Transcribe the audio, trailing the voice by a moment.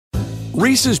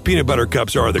Reese's Peanut Butter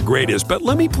Cups are the greatest, but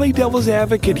let me play devil's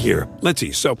advocate here. Let's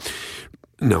see. So,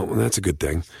 no, that's a good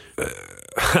thing.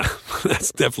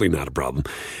 That's definitely not a problem.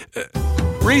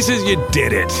 Reese's, you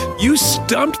did it. You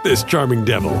stumped this charming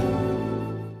devil.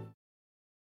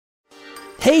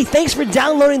 Hey, thanks for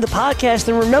downloading the podcast.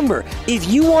 And remember, if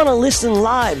you want to listen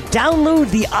live, download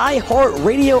the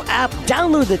iHeartRadio app,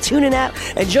 download the TuneIn app,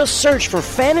 and just search for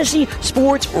Fantasy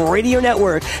Sports Radio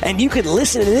Network, and you can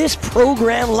listen to this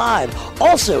program live.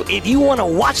 Also, if you want to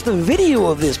watch the video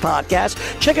of this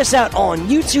podcast, check us out on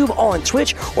YouTube, on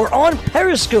Twitch, or on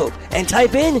Periscope, and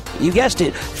type in, you guessed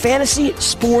it, Fantasy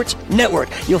Sports Network.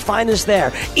 You'll find us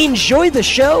there. Enjoy the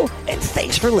show, and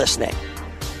thanks for listening.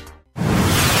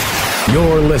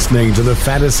 You're listening to the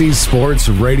Fantasy Sports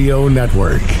Radio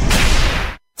Network.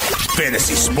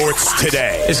 Fantasy Sports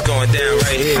Today. It's going down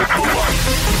right here.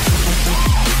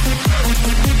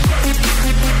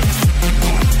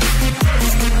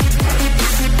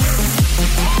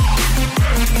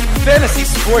 Fantasy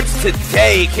Sports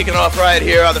Today, kicking off right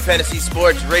here on the Fantasy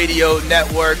Sports Radio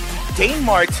Network. Dane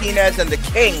Martinez and the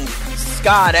King,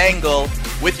 Scott Engel,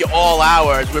 with you all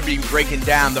hours. We'll be breaking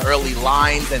down the early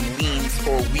lines and leans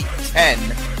for Week 10.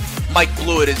 Mike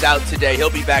Blewett is out today. He'll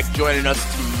be back joining us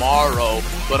tomorrow.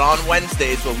 But on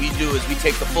Wednesdays, what we do is we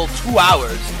take the full 2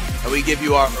 hours and we give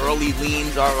you our early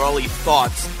leans, our early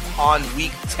thoughts on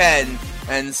Week 10.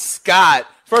 And Scott,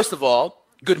 first of all,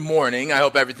 good morning. I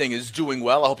hope everything is doing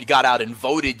well. I hope you got out and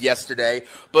voted yesterday.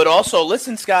 But also,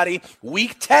 listen, Scotty,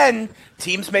 Week 10,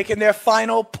 teams making their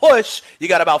final push. You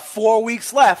got about 4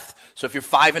 weeks left. So if you're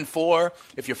 5-4,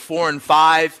 if you're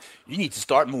 4-5, you need to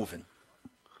start moving.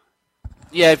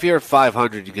 Yeah, if you're at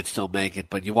 500, you could still make it,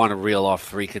 but you want to reel off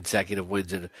 3 consecutive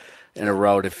wins in a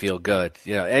row to feel good.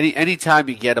 You know, any time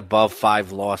you get above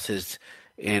 5 losses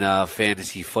in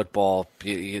fantasy football,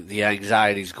 the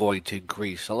anxiety is going to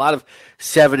increase. A lot of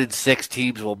 7-6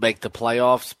 teams will make the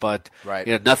playoffs, but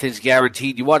nothing's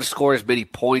guaranteed. You want to score as many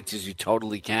points as you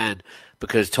totally can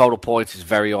because total points is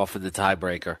very often the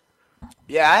tiebreaker.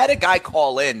 Yeah, I had a guy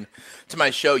call in to my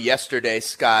show yesterday,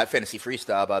 Scott, Fantasy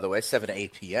Freestyle, by the way, 7 to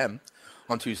 8 p.m.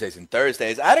 on Tuesdays and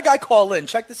Thursdays. I had a guy call in.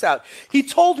 Check this out. He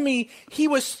told me he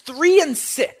was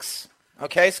 3-6.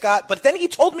 Okay, Scott? But then he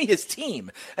told me his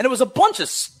team, and it was a bunch of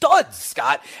studs,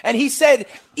 Scott. And he said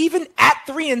even at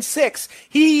 3-6,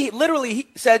 he literally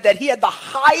said that he had the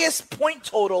highest point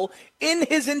total in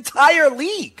his entire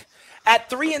league at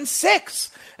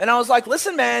 3-6. And I was like,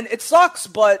 listen, man, it sucks,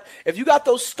 but if you got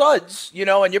those studs,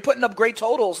 and you're putting up great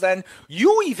totals, then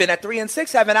you even at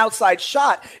 3-6 have an outside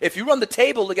shot. If you run the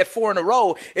table to get 4 in a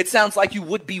row, it sounds like you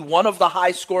would be one of the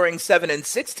high-scoring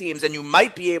 7-6 teams, and you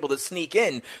might be able to sneak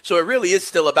in. So it really is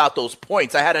still about those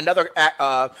points. I had another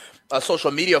a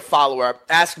social media follower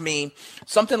ask me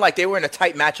something like they were in a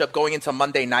tight matchup going into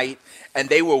Monday night, and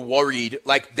they were worried,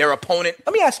 like their opponent.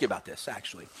 Let me ask you about this,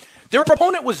 actually. Their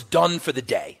opponent was done for the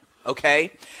day. Okay,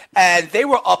 and they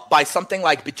were up by something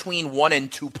like between 1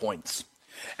 and 2 points.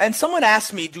 And someone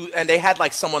asked me, and they had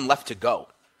like someone left to go.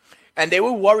 And they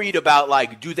were worried about,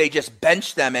 like, do they just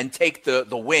bench them and take the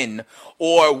win,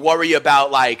 or worry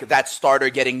about, like, that starter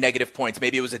getting negative points?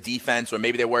 Maybe it was a defense, or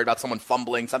maybe they're worried about someone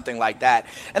fumbling, something like that.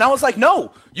 And I was like,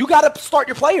 no, you got to start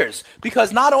your players,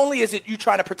 because not only is it you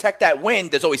trying to protect that win,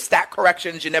 there's always stat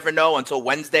corrections. You never know until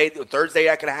Wednesday or Thursday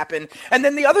that could happen. And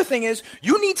then the other thing is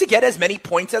you need to get as many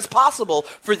points as possible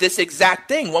for this exact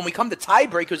thing. When we come to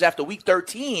tiebreakers after week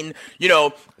 13,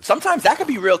 sometimes that could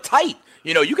be real tight.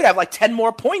 You could have like 10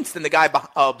 more points than the guy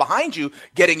behind you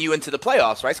getting you into the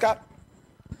playoffs, right, Scott?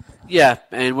 Yeah,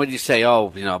 and when you say,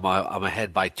 I'm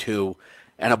ahead by 2,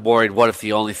 and I'm worried, what if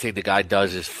the only thing the guy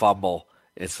does is fumble?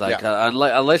 It's like,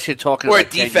 unless you're talking about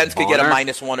Kenyon defense could get a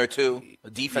 -1 or 2.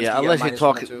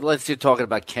 Unless you're talking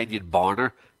about Kenyon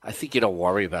Barner, I think you don't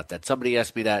worry about that. Somebody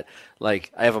asked me that,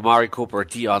 like, I have Amari Cooper or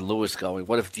Dion Lewis going.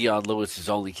 What if Dion Lewis's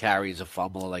only carry is a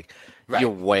fumble? Like, you're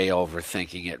way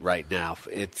overthinking it right now.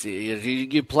 It's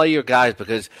you play your guys,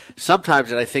 because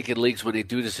sometimes, and I think in leagues when they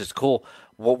do this, it's cool.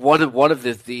 One of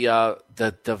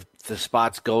the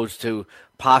spots goes to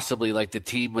possibly, like, the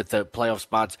team with the playoff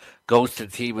spots goes to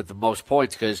the team with the most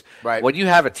points, because when you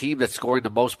have a team that's scoring the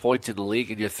most points in the league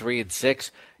and you're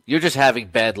 3-6, you're just having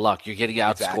bad luck. You're getting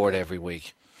outscored every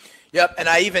week. Yep, and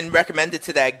I even recommended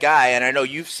to that guy, and I know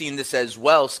you've seen this as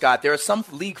well, Scott. There are some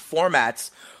league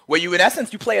formats where you, in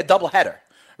essence, you play a doubleheader,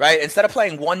 right? Instead of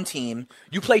playing one team,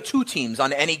 you play two teams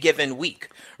on any given week,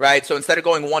 right? So instead of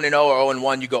going 1-0 or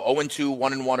 0-1, you go 0-2,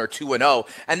 1-1, or 2-0.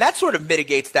 And that sort of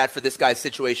mitigates that for this guy's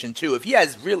situation too. If he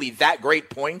has really that great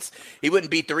points, he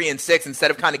wouldn't be 3-6 instead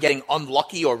of kind of getting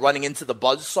unlucky or running into the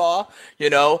buzzsaw.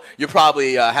 You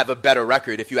probably have a better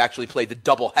record if you actually play the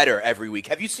doubleheader every week.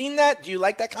 Have you seen that? Do you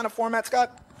like that kind of format,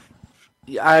 Scott?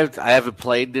 Yeah, I haven't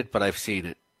played it, but I've seen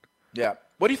it. Yeah.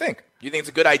 What do you think? Do you think it's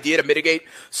a good idea to mitigate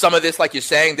some of this? Like you're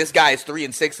saying, this guy is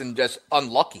 3-6 and just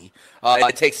unlucky.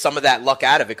 It takes some of that luck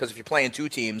out of it because if you're playing two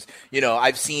teams,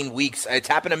 I've seen weeks. It's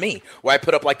happened to me where I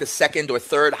put up like the second or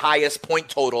third highest point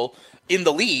total in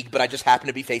the league, but I just happen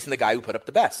to be facing the guy who put up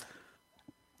the best.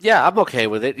 Yeah, I'm okay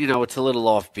with it. It's a little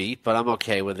offbeat, but I'm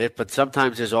okay with it. But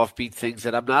sometimes there's offbeat things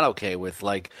that I'm not okay with.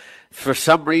 Like, for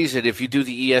some reason, if you do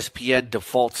the ESPN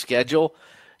default schedule,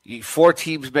 4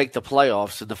 teams make the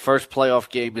playoffs, and the first playoff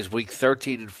game is week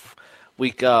 13 and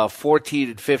week 14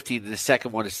 and 15, and the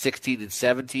second one is 16 and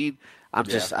 17. I'm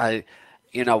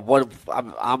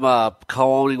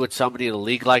co-owning with somebody in a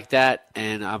league like that,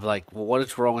 and I'm like, well, what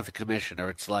is wrong with the commissioner?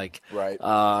 It's like, right.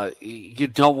 You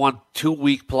don't want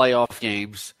 2-week playoff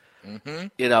games.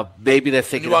 Mm-hmm. Maybe they're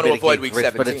thinking you want to avoid week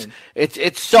 17, but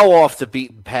it's so off the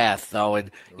beaten path, though, and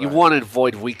you want to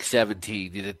avoid week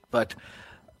 17. But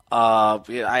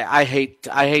I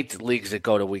hate leagues that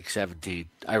go to week 17.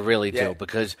 I really do,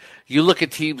 because you look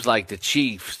at teams like the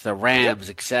Chiefs, the Rams,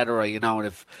 etc.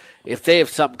 And if they have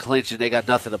something clinched and they got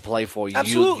nothing to play for, you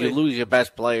lose your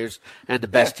best players, and the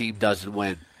best team doesn't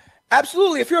win.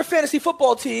 Absolutely. If you're a fantasy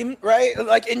football team, right,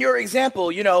 like in your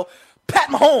example, Pat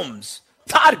Mahomes,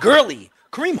 Todd Gurley,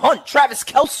 Kareem Hunt, Travis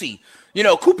Kelce,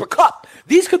 Cooper Kupp.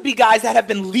 These could be guys that have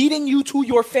been leading you to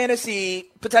your fantasy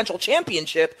potential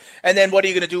championship. And then what are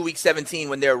you going to do week 17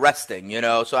 when they're resting,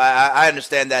 So I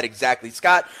understand that exactly.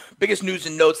 Scott, biggest news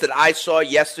and notes that I saw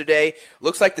yesterday,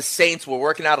 looks like the Saints were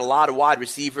working out a lot of wide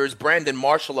receivers, Brandon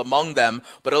Marshall among them,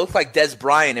 but it looked like Dez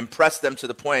Bryant impressed them to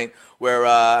the point where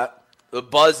the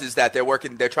buzz is that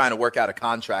they're trying to work out a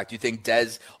contract. Do you think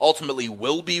Dez ultimately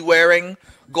will be wearing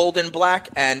gold and black?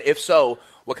 And if so,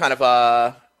 what kind of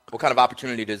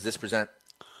opportunity does this present?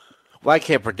 Well, I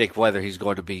can't predict whether he's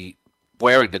going to be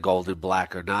wearing the gold and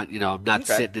black or not. I'm not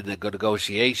sitting in the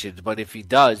negotiations, but if he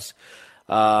does,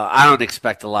 I don't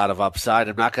expect a lot of upside.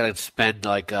 I'm not going to spend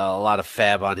like a lot of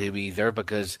fab on him either,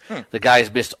 because the guy's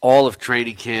missed all of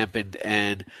training camp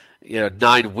and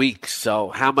 9 weeks. So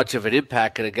how much of an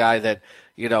impact could a guy that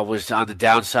was on the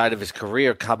downside of his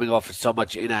career, coming off of so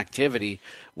much inactivity,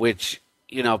 which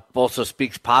also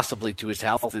speaks possibly to his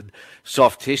health and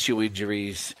soft tissue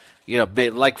injuries.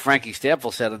 Like Frankie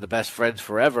Stanfield said on The Best Friends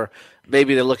Forever,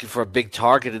 maybe they're looking for a big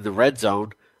target in the red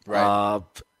zone. Right.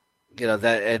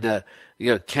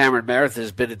 Cameron Meredith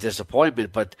has been a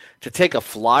disappointment, but to take a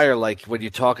flyer like when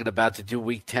you're talking about to do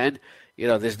week 10,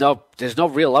 there's no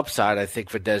real upside, I think,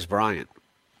 for Dez Bryant.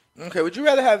 Okay. Would you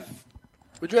rather have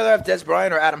Dez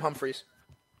Bryant or Adam Humphries?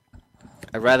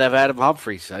 I'd rather have Adam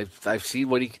Humphries. I've seen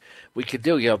what we could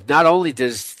do. Not only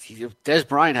does Dez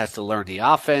Bryant has to learn the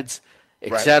offense,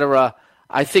 etc. Right.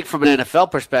 I think from an NFL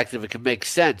perspective, it can make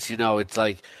sense. It's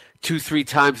like 2-3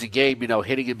 times a game,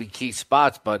 hitting him in key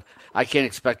spots, but I can't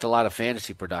expect a lot of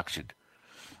fantasy production.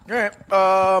 All right.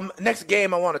 Next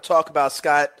game I want to talk about,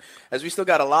 Scott, as we still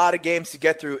got a lot of games to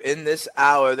get through in this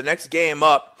hour. The next game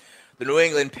up, the New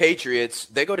England Patriots,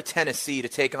 they go to Tennessee to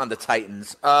take on the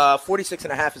Titans.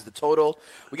 46.5 is the total.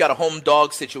 We got a home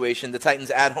dog situation. The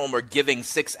Titans at home are giving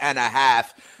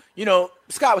 6.5.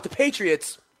 Scott, with the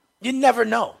Patriots, you never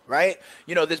know, right?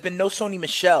 There's been no Sony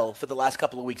Michel for the last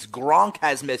couple of weeks. Gronk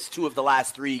has missed 2 of the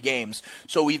last 3 games.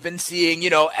 So we've been seeing,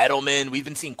 Edelman. We've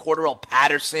been seeing Cordarrelle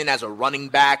Patterson as a running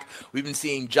back. We've been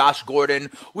seeing Josh Gordon.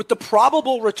 With the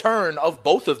probable return of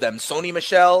both of them, Sony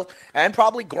Michel and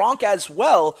probably Gronk as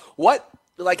well,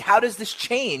 how does this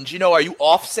change? Are you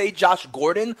off, say, Josh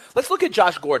Gordon? Let's look at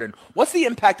Josh Gordon. What's the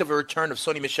impact of a return of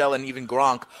Sony Michel and even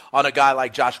Gronk on a guy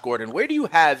like Josh Gordon? Where do you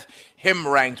have him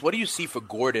ranked? What do you see for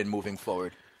Gordon moving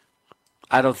forward?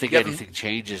 I don't think anything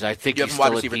changes. I think he's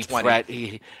still a deep threat.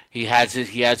 He has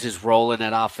his role in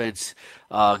that offense.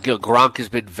 Gronk has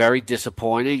been very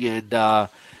disappointing, and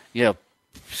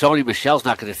Sony Michel's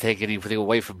not going to take anything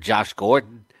away from Josh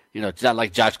Gordon. It's not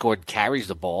like Josh Gordon carries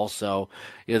the ball. So,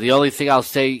 the only thing I'll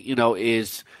say,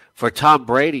 is for Tom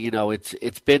Brady,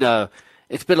 it's been a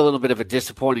little bit of a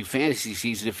disappointing fantasy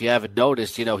season. If you haven't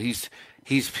noticed, he's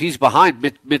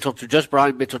behind just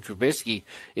behind Mitchell Trubisky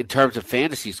in terms of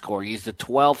fantasy scoring. He's the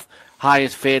 12th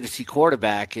highest fantasy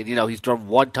quarterback, and he's thrown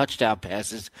 1 touchdown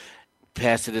pass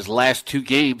in his last 2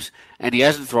 games, and he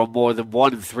hasn't thrown more than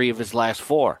 1 in 3 of his last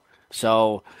 4.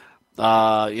 So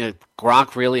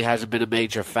Gronk really hasn't been a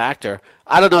major factor.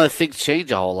 I don't know if things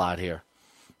change a whole lot here.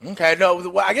 Okay,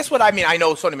 no, I guess what I mean, I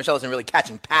know Sony Michel isn't really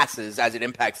catching passes as it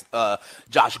impacts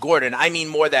Josh Gordon. I mean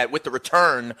more that with the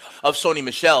return of Sony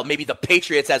Michel, maybe the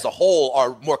Patriots as a whole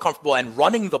are more comfortable and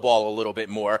running the ball a little bit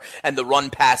more, and the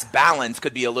run-pass balance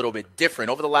could be a little bit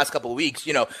different. Over the last couple of weeks,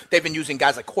 they've been using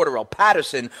guys like Cordarrelle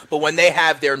Patterson, but when they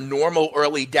have their normal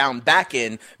early down back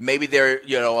in, maybe they're,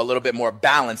 a little bit more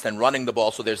balanced and running the ball,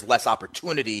 so there's less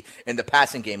opportunity in the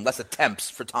passing game, less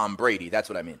attempts for Tom Brady. That's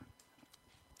what I mean.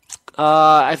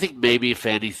 I think maybe, if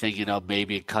anything,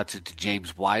 maybe it cuts into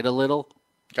James White a little.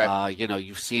 Okay.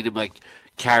 You've seen him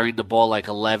carrying the ball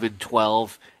 11,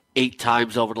 12, 8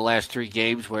 times over the last 3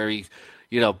 games where he,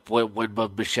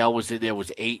 when Michel was in there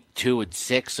was 8, 2, and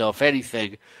 6. So if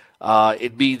anything,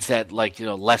 it means that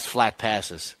less flat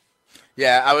passes.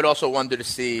 Yeah, I would also wonder to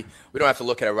see, we don't have to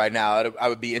look at it right now, I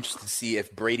would be interested to see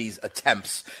if Brady's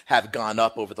attempts have gone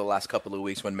up over the last couple of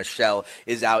weeks when Michel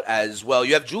is out as well.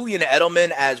 You have Julian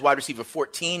Edelman as wide receiver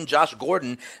 14, Josh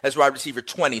Gordon as wide receiver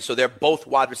 20, so they're both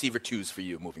wide receiver 2s for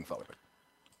you moving forward.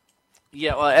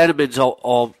 Yeah, well, Edelman's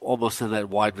almost in that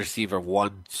wide receiver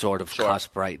 1 sort of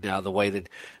cusp right now. The way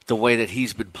that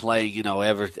he's been playing,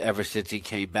 ever since he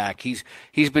came back, he's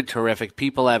been terrific.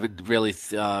 People haven't really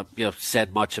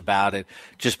said much about it,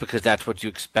 just because that's what you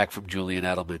expect from Julian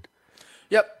Edelman.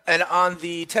 Yep, and on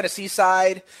the Tennessee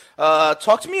side,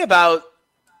 talk to me about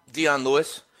Dion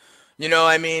Lewis.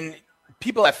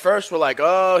 People at first were like,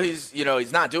 "Oh, he's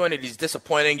not doing it. He's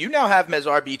disappointing." You now have him as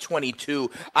RB22.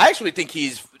 I actually think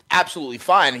he's absolutely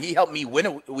fine. He helped me win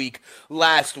a week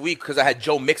last week because I had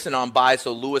Joe Mixon on bye,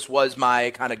 so Lewis was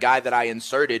my kind of guy that I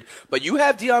inserted. But you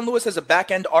have Dion Lewis as a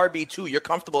back-end RB2. You're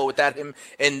comfortable with him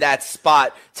in that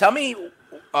spot. Tell me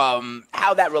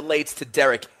how that relates to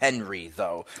Derrick Henry,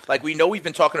 though. We know we've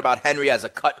been talking about Henry as a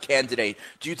cut candidate.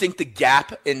 Do you think the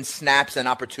gap in snaps and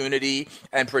opportunity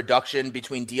and production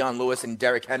between Dion Lewis and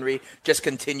Derrick Henry just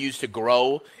continues to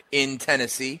grow in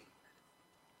Tennessee?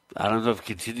 I don't know if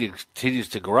it continues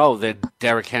to grow, then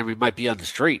Derrick Henry might be on the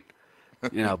street,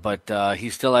 but he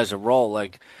still has a role,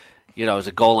 as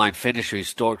a goal line finisher. He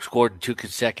scored in 2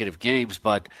 consecutive games,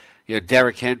 but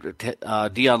Derrick Henry,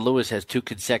 Dion Lewis has 2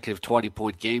 consecutive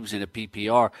 20-point games in a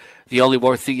PPR. The only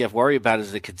more thing you have to worry about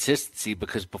is the consistency,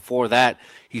 because before that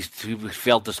he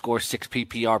failed to score 6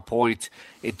 PPR points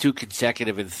in 2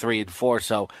 consecutive in 3 and 4.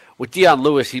 So with Dion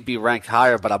Lewis, he'd be ranked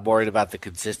higher, but I'm worried about the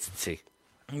consistency.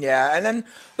 Yeah, and then,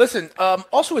 listen,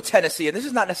 also with Tennessee, and this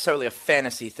is not necessarily a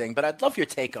fantasy thing, but I'd love your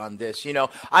take on this.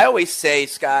 I always say,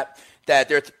 Scott, that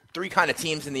there are 3 kind of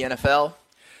teams in the NFL.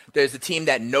 There's the team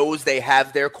that knows they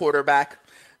have their quarterback,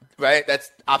 right? That's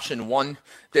option 1.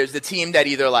 There's the team that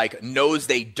either, knows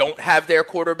they don't have their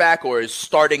quarterback or is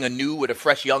starting anew with a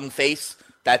fresh young face.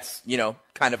 That's,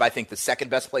 kind of, I think, the second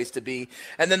best place to be.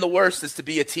 And then the worst is to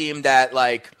be a team that,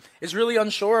 is really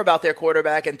unsure about their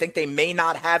quarterback and think they may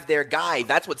not have their guy.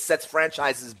 That's what sets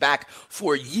franchises back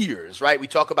for years, right? We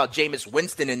talk about Jameis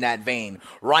Winston in that vein,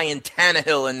 Ryan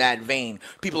Tannehill in that vein.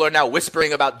 People are now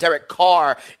whispering about Derek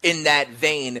Carr in that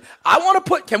vein.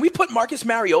 Can we put Marcus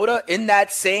Mariota in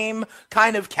that same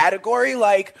kind of category?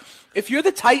 If you're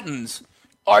the Titans,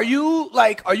 are you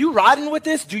riding with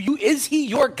this? Is he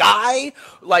your guy?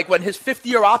 When his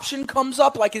 5th-year option comes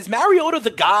up, is Mariota the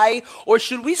guy? Or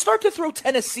should we start to throw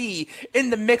Tennessee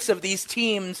in the mix of these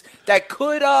teams that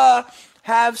could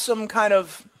have some kind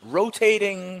of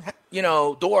rotating,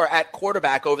 door at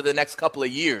quarterback over the next couple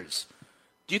of years?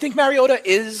 Do you think Mariota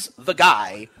is the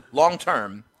guy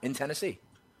long-term in Tennessee?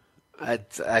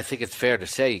 I think it's fair to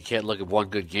say you can't look at one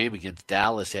good game against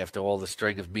Dallas after all the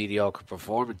string of mediocre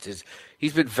performances.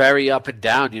 He's been very up and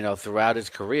down, throughout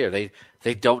his career.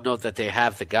 They don't know that they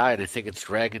have the guy, and I think it's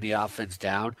dragging the offense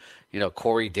down.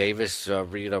 Corey Davis,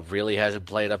 really hasn't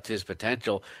played up to his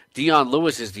potential. Dion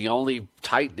Lewis is the only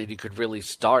Titan that you could really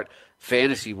start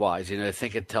fantasy-wise. I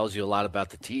think it tells you a lot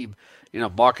about the team.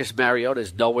 Marcus Mariota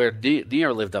is nowhere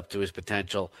near lived up to his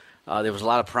potential. There was a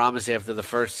lot of promise after the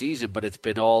first season, but it's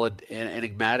been all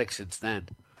enigmatic since then.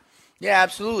 Yeah,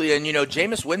 absolutely. And,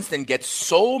 Jameis Winston gets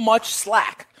so much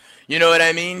slack. You know what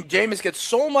I mean? Jameis gets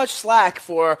so much slack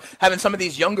for having some of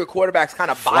these younger quarterbacks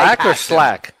kind of bypass Slack or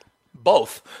slack? Him.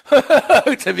 Both,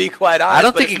 to be quite honest. I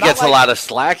don't think he gets a lot of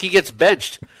slack. He gets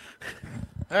benched.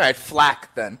 All right,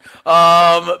 flack then.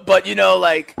 But,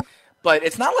 but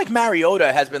it's not like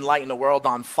Mariota has been lighting the world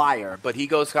on fire, but he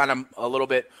goes kind of a little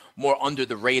bit more under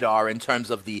the radar in terms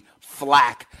of the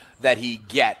flack that he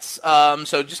gets.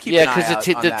 So just keep an eye out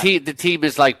on that. The team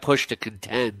is pushed to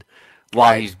contend,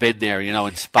 while he's been there,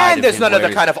 in spite of And there's him none of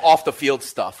the kind of off-the-field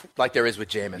stuff like there is with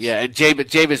Jameis. Yeah, and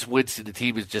Jameis Winston, the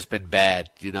team has just been bad,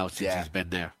 since he's been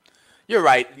there. You're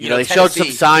right. They showed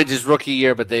some signs his rookie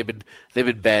year, but they've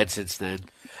been bad since then.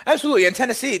 Absolutely. And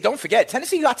Tennessee, don't forget,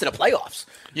 Tennessee got to the playoffs,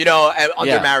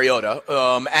 under Mariota.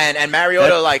 And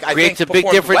Mariota, I creates think, a big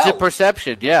difference well. in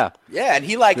perception, yeah. Yeah, and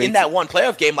he, in that one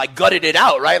playoff game, gutted it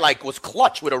out, right? Was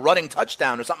clutch with a running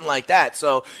touchdown or something like that.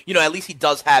 So, at least he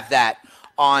does have that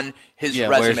on his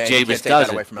resume. Whereas Jameis Jameis take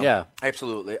that away from him. Yeah.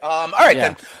 Absolutely. All right,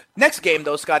 then. Next game,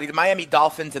 though, Scotty, the Miami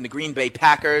Dolphins and the Green Bay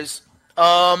Packers.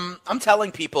 I'm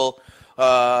telling people,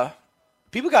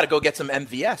 people got to go get some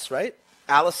MVS, right?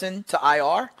 Allison to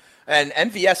IR. And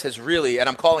MVS has really, and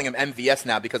I'm calling him MVS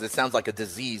now because it sounds like a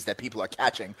disease that people are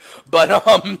catching. But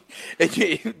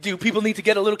do people need to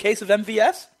get a little case of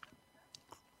MVS?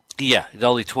 Yeah, he's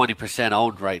only 20%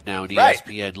 owned right now in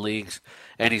ESPN leagues.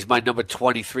 And he's my number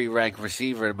 23 ranked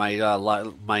receiver in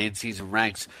my in-season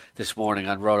ranks this morning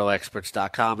on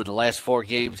RotoExperts.com. In the last 4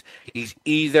 games, he's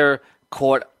either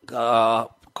caught a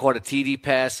TD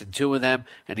pass in 2 of them,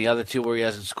 and the other 2 where he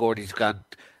hasn't scored, he's gone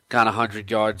 100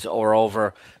 yards or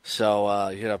over. So,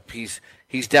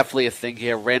 he's definitely a thing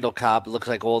here. Randall Cobb, looks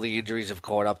like all the injuries have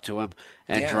caught up to him.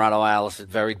 And Geronimo Allison,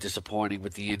 very disappointing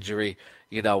with the injury.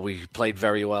 We played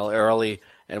very well early,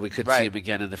 and we could see him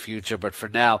again in the future. But for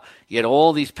now, you had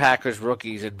all these Packers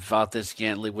rookies, and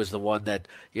Valdes-Scantling was the one that,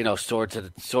 soared to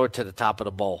the top of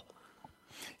the bowl.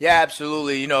 Yeah,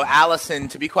 absolutely. Allison,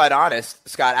 to be quite honest,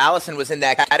 Scott, Allison was in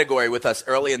that category with us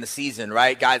early in the season,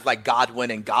 right? Guys like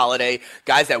Godwin and Golladay,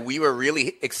 guys that we were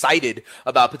really excited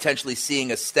about potentially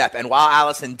seeing a step. And while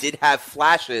Allison did have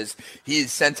flashes,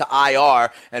 he's sent to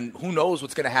IR, and who knows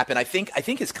what's going to happen. I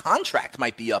think his contract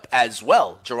might be up as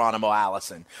well, Geronimo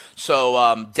Allison.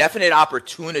 So definite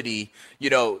opportunity.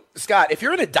 Scott, if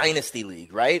you're in a dynasty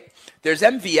league, right, there's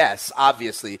MVS,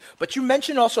 obviously, but you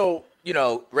mentioned also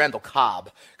Randall Cobb,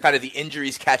 kind of the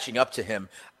injuries catching up to him.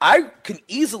 I can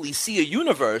easily see a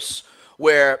universe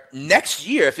where next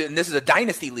year, and this is a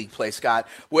dynasty league play, Scott,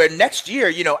 where next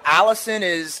year, Allison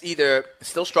is either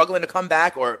still struggling to come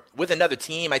back or with another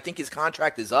team. I think his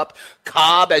contract is up.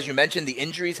 Cobb, as you mentioned, the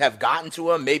injuries have gotten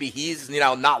to him. Maybe he's,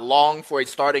 not long for a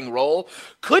starting role.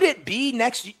 Could it be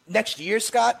next year,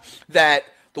 Scott, that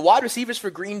the wide receivers for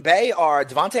Green Bay are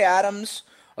Devontae Adams,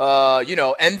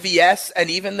 MVS, and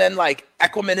even then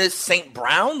Equinemius is St.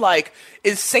 Brown?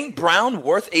 Is St. Brown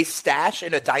worth a stash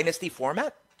in a dynasty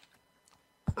format?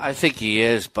 I think he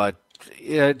is, but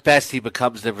at best he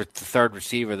becomes the third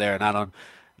receiver there, and I don't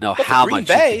know how much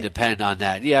you can depend on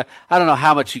that. Yeah, I don't know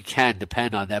how much you can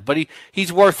depend on that, but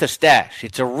he's worth a stash.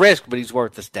 It's a risk, but he's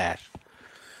worth a stash.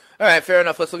 All right, fair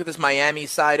enough. Let's look at this Miami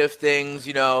side of things.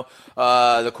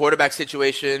 The quarterback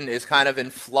situation is kind of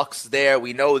in flux there.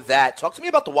 We know that. Talk to me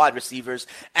about the wide receivers.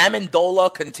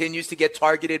 Amendola continues to get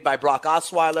targeted by Brock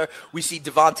Osweiler. We see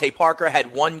Devontae Parker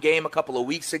had 1 game a couple of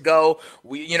weeks ago.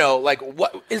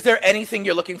 What is there anything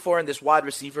you're looking for in this wide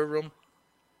receiver room?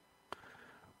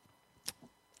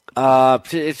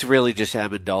 It's really just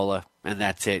Amendola, and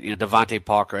that's it. Devontae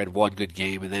Parker had 1 good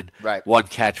game and then 1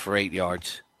 catch for 8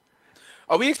 yards.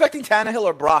 Are we expecting Tannehill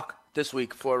or Brock this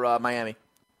week for Miami?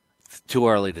 It's too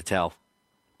early to tell.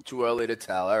 Too early to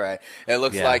tell. All right. It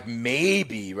looks like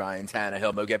maybe Ryan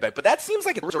Tannehill will get back. But that seems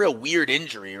like it's a real weird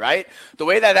injury, right? The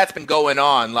way that's been going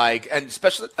on, and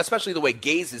especially the way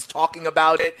Gaze is talking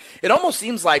about it, it almost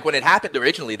seems like when it happened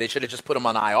originally, they should have just put him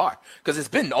on IR because it's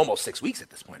been almost 6 weeks at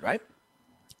this point, right?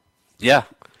 Yeah.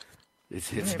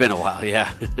 It's been a while,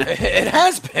 yeah. It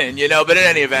has been, but in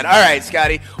any event. All right,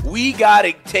 Scotty, we got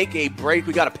to take a break.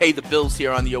 We got to pay the bills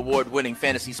here on the award-winning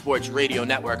Fantasy Sports Radio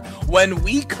Network. When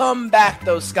we come back,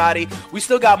 though, Scotty, we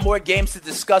still got more games to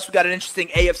discuss. We got an interesting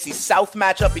AFC South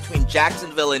matchup between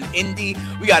Jacksonville and Indy.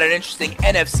 We got an interesting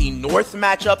NFC North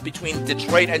matchup between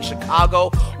Detroit and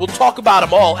Chicago. We'll talk about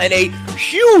them all, and a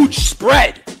huge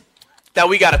spread that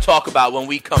we got to talk about when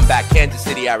we come back. Kansas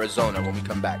City, Arizona, when we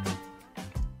come back.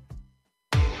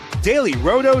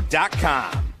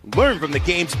 DailyRoto.com. Learn from the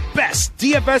game's best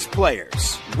DFS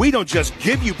players. We don't just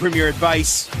give you premier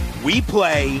advice, we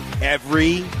play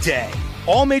every day.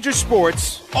 All major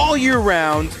sports, all year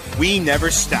round, we never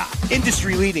stop.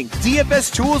 Industry-leading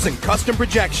DFS tools and custom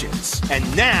projections.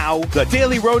 And now, the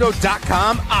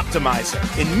DailyRoto.com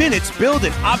Optimizer. In minutes, build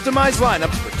and optimize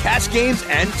lineups for cash games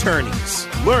and tourneys.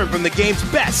 Learn from the game's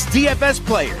best DFS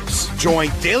players. Join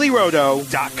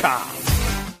DailyRoto.com.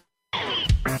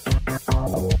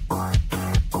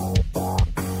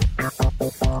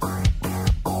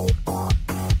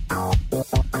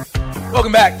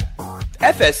 Welcome back.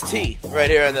 FST right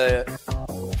here on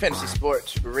the Fantasy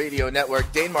Sports Radio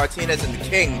Network. Dane Martinez and the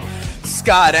King,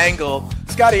 Scott Engel.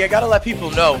 Scotty, I got to let people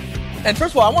know. And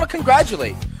first of all, I want to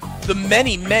congratulate the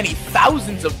many, many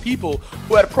thousands of people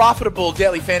who had a profitable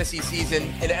daily fantasy season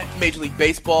in Major League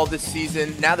Baseball this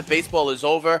season. Now that baseball is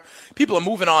over, people are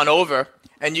moving on over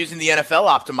and using the NFL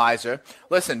optimizer.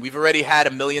 Listen, we've already had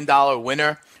 $1 million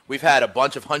winner. We've had a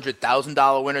bunch of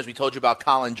 $100,000 winners. We told you about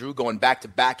Colin Drew going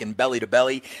back-to-back and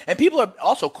belly-to-belly. And people are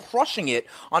also crushing it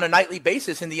on a nightly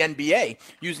basis in the NBA,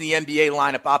 using the NBA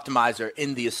lineup optimizer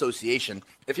in the association.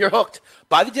 If you're hooked,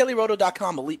 buy the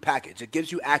DailyRoto.com Elite Package. It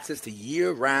gives you access to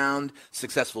year-round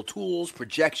successful tools,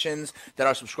 projections that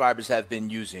our subscribers have been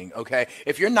using, okay?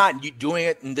 If you're not doing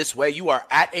it in this way, you are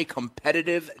at a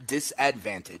competitive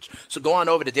disadvantage. So go on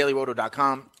over to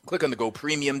DailyRoto.com, click on the Go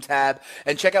Premium tab,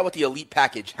 and check out what the Elite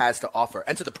Package has to offer.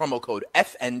 Enter the promo code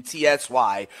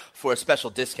FNTSY for a special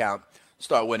discount.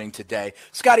 Start winning today.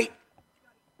 Scotty,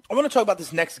 I want to talk about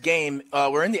this next game.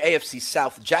 We're in the AFC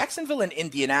South. Jacksonville and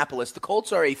Indianapolis. The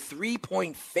Colts are a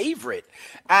 3-point favorite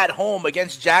at home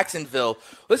against Jacksonville.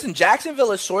 Listen,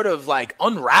 Jacksonville is sort of like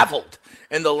unraveled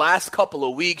in the last couple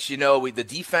of weeks. You know, the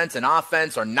defense and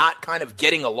offense are not kind of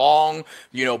getting along.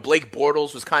 You know, Blake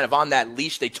Bortles was kind of on that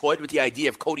leash. They toyed with the idea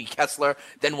of Cody Kessler,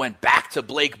 then went back to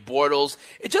Blake Bortles.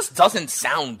 It just doesn't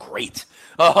sound great.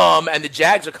 And the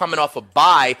Jags are coming off a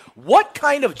bye. What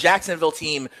kind of Jacksonville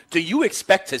team do you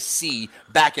expect to see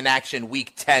back in action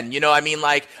week 10? You know, I mean,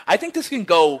 like, I think this can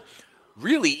go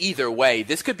really either way.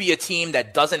 This could be a team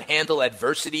that doesn't handle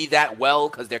adversity that well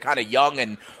because they're kind of young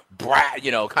and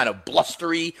kind of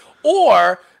blustery.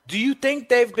 Or do you think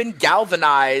they've been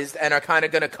galvanized and are kind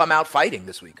of going to come out fighting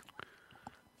this week?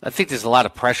 I think there's a lot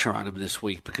of pressure on him this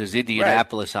week because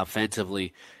Indianapolis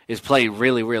offensively is playing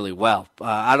really, really well.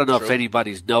 I don't know if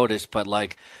anybody's noticed, but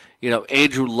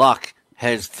Andrew Luck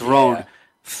has thrown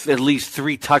at least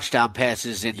 3 touchdown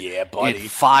passes in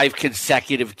 5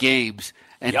 consecutive games.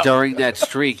 And during that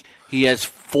streak, he has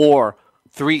 4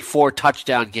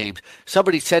 touchdown games.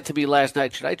 Somebody said to me last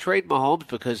night, should I trade Mahomes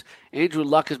because Andrew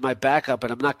Luck is my backup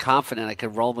and I'm not confident I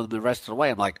can roll with him the rest of the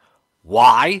way? I'm like,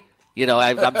 why? You know,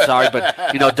 I'm sorry,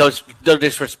 but, no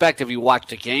disrespect. Have you watched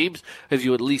the games? Have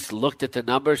you at least looked at the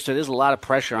numbers? So there's a lot of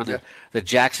pressure on the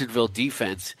Jacksonville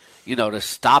defense, to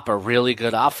stop a really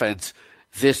good offense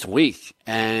this week.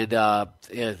 And I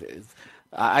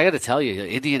got to tell you,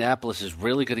 Indianapolis is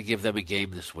really going to give them a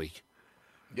game this week.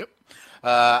 Yep.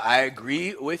 I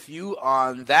agree with you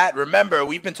on that. Remember,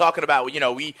 we've been talking about,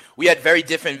 we had very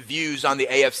different views on the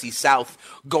AFC South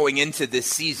going into this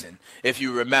season, if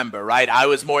you remember, right? I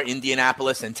was more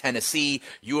Indianapolis and Tennessee.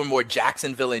 You were more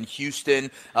Jacksonville and Houston.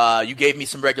 You gave me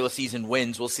some regular season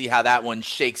wins. We'll see how that one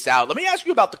shakes out. Let me ask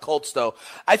you about the Colts, though.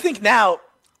 I think now,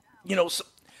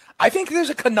 I think there's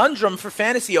a conundrum for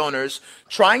fantasy owners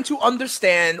trying to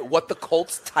understand what the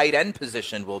Colts tight end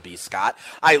position will be, Scott.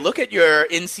 I look at your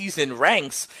in-season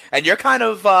ranks, and you're kind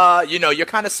of, you're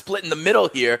kind of split in the middle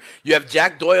here. You have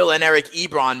Jack Doyle and Eric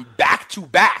Ebron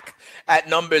back-to-back at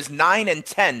numbers 9 and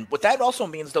 10. What that also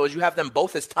means, though, is you have them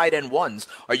both as tight end ones.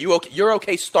 Are you okay? You're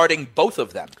okay starting both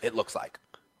of them, it looks like.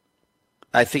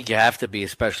 I think you have to be,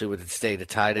 especially with the state of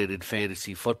tight end in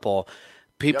fantasy football.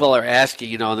 People are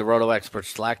asking, on the Roto Expert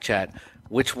Slack chat,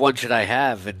 which one should I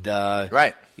have? And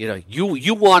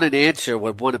you want an answer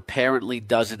when one apparently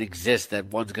doesn't exist, that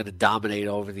one's going to dominate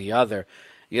over the other.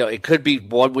 It could be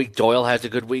 1 week Doyle has a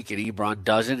good week and Ebron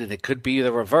doesn't, and it could be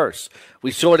the reverse.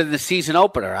 We saw it in the season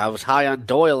opener. I was high on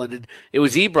Doyle, and it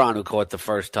was Ebron who caught the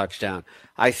first touchdown.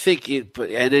 I think and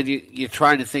then you're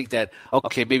trying to think that,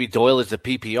 okay, maybe Doyle is the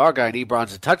PPR guy and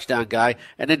Ebron's a touchdown guy,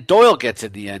 and then Doyle gets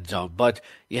in the end zone. But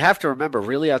you have to remember,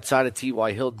 really outside of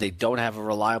T.Y. Hilton, they don't have a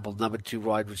reliable number 2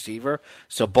 wide receiver,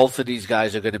 so both of these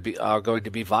guys are going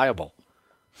to be viable.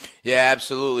 Yeah,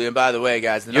 absolutely. And by the way,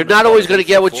 guys, you're not always going to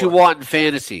get what you want in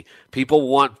fantasy. People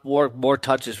want more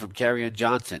touches from Kerryon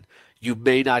Johnson. You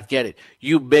may not get it.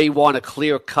 You may want a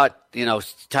clear-cut,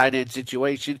 tight end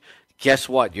situation. Guess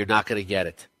what? You're not going to get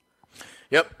it.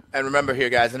 Yep. And remember here,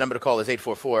 guys, the number to call is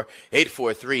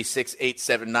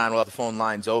 844-843-6879. We'll have the phone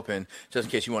lines open just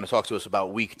in case you want to talk to us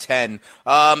about Week 10.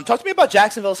 Talk to me about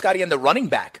Jacksonville, Scotty, and the running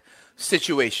back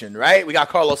situation, right? We got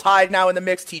Carlos Hyde now in the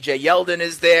mix. TJ Yeldon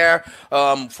is there.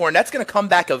 Fournette's going to come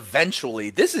back eventually.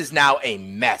 This is now a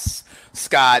mess,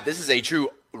 Scott. This is a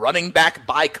true running back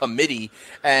by committee,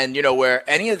 and where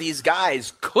any of these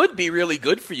guys could be really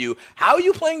good for you. How are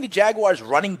you playing the Jaguars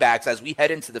running backs as we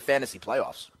head into the fantasy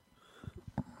playoffs?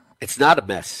 It's not a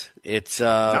mess. It's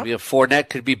Fournette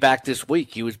could be back this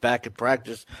week. He was back in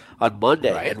practice on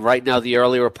Monday, and right now the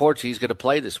early reports he's going to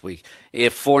play this week.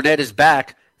 If Fournette is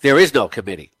back, there is no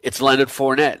committee. It's Leonard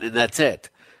Fournette, and that's it.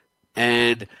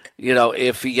 And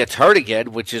if he gets hurt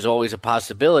again, which is always a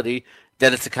possibility,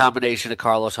 then it's a combination of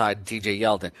Carlos Hyde and TJ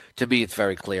Yeldon. To me, it's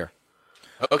very clear.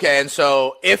 Okay, and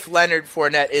so if Leonard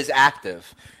Fournette is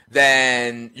active,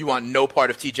 then you want no part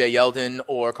of TJ Yeldon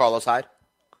or Carlos Hyde?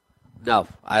 No,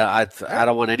 I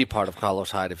don't want any part of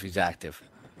Carlos Hyde if he's active.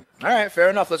 All right, fair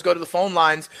enough. Let's go to the phone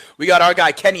lines. We got our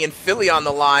guy Kenny in Philly on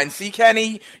the line. See,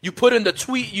 Kenny, you put in the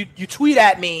tweet. You tweet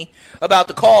at me about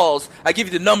the calls. I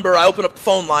give you the number. I open up the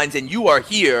phone lines, and you are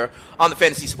here on the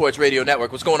Fantasy Sports Radio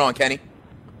Network. What's going on, Kenny?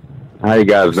 How you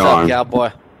guys What's doing? up,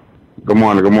 cowboy? Good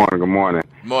morning.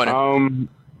 Morning.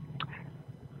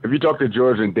 If you talk to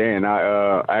George and Dan,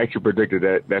 I actually predicted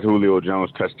that Julio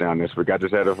Jones touchdown this week. I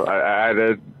just had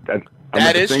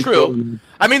that is true.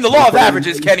 I mean, the law of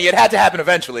averages, Kenny, it had to happen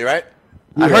eventually, right?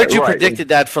 I heard you predicted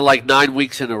that for like 9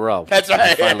 weeks in a row. That's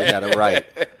right. You finally got it right.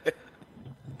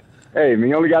 Hey, man,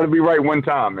 you only got to be right one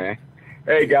time, man.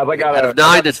 Hey, guys, I got out of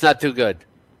 9, it's not too good.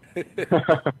 I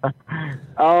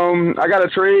got a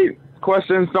trade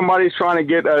question. Somebody's trying to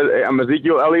get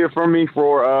Ezekiel Elliott from me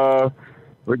for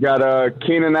we got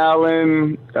Keenan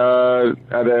Allen at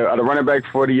a running back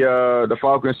for the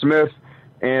Falcons, Smith,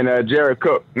 and Jared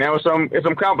Cook. Now, some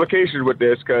complications with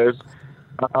this because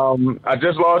I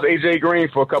just lost A.J. Green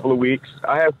for a couple of weeks.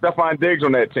 I have Stephon Diggs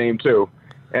on that team, too,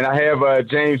 and I have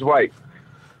James White.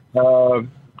 My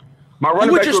running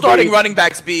Who would your starting running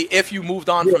backs be if you moved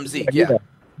on from Zeke? Yeah.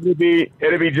 It'll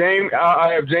be James.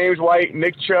 I have James White,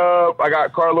 Nick Chubb. I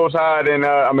got Carlos Hyde, and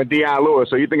I'm a Deion Lewis.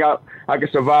 So you think I can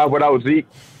survive without Zeke?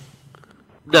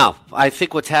 No, I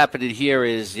think what's happening here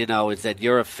is that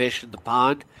you're a fish in the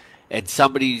pond, and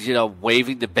somebody's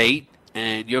waving the bait,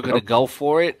 and you're going to go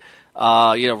for it.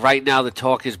 Right now the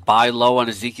talk is buy low on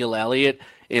Ezekiel Elliott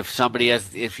if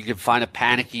you can find a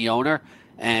panicky owner,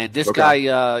 and this guy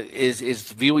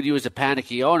is viewing you as a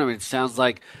panicky owner. And it sounds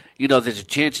like there's a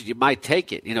chance that you might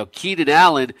take it. Keenan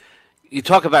Allen, you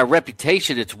talk about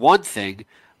reputation, it's one thing,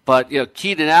 but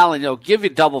Keenan Allen, give you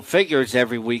double figures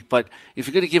every week. But if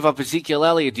you're going to give up Ezekiel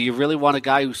Elliott, do you really want a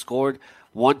guy who scored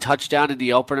one touchdown in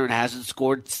the opener and hasn't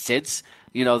scored since?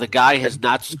 The guy has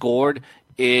not scored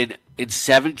in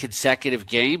 7 consecutive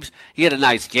games. He had a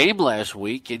nice game last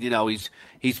week, and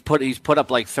he's put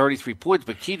up like 33 points.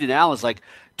 But Keenan Allen's like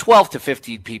 12 to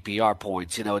 15 PPR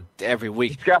points, every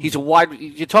week. He's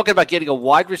you're talking about getting a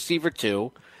wide receiver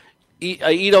too.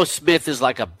 Ito Smith is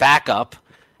like a backup.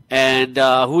 And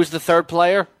who's the third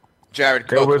player? Jared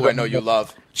Cook, who I know you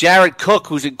love. Jared Cook,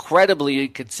 who's incredibly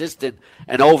inconsistent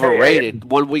and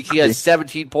overrated. One week he has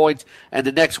 17 points, and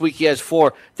the next week he has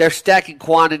 4. They're stacking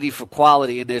quantity for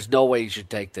quality, and there's no way you should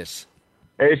take this.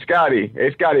 Hey, Scotty.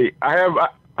 I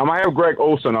have Greg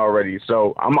Olsen already,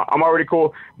 so I'm already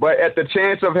cool. But at the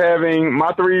chance of having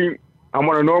my 3, I'm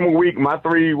on a normal week. My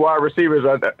 3 wide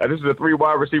receivers. This is a 3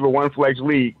 wide receiver, 1 flex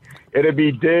league. It'll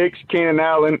be Diggs, Keenan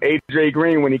Allen, A.J.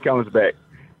 Green when he comes back.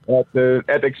 At the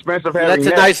expense of having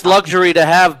that's a nice luxury to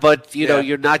have, but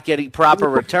you're not getting proper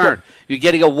return. You're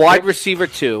getting a wide receiver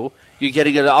 2. You're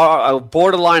getting a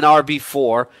borderline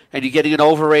RB4, and you're getting an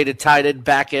overrated tight end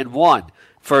back end 1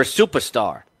 for a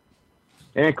superstar.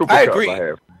 And Cooper I Kupp, agree. I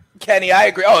have. Kenny, I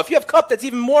agree. Oh, if you have Kupp, that's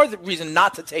even more the reason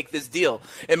not to take this deal,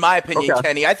 in my opinion,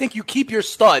 Kenny. I think you keep your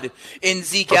stud in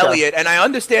Zeke Elliott, and I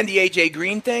understand the A.J.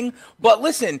 Green thing, but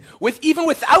listen, even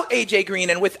without A.J.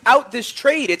 Green and without this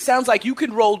trade, it sounds like you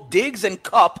could roll Diggs and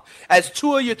Kupp as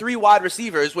 2 of your 3 wide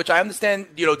receivers, which I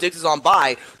understand, Diggs is on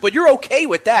bye, but you're okay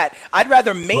with that. I'd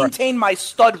rather maintain my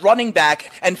stud running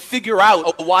back and figure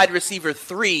out a wide receiver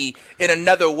 3 in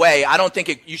another way. I don't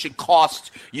think you should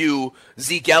cost you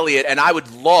Zeke Elliott, and I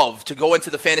would love to go into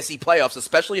the fantasy playoffs,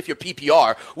 especially if you're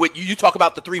PPR. You talk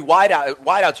about the 3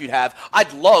 wideouts you'd have.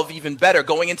 I'd love even better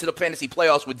going into the fantasy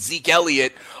playoffs with Zeke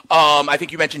Elliott. I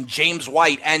think you mentioned James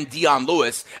White and Deion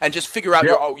Lewis, and just figure out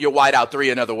your wideout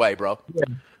 3 another way, bro. Yeah.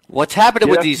 What's happening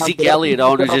with these Zeke Elliott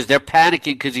owners is they're panicking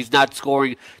because he's not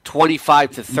scoring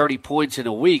 25 to 30 points in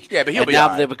a week. Yeah, but he'll be now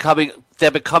right.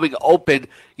 they're becoming open,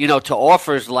 to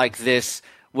offers like this,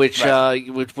 which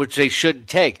they shouldn't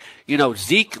take.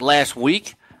 Zeke last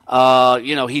week,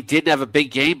 he didn't have a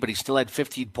big game, but he still had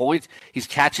 15 points. He's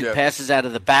catching passes out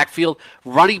of the backfield.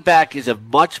 Running back is a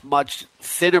much, much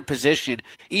thinner position.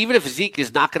 Even if Zeke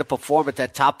is not going to perform at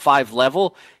that top 5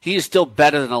 level, he is still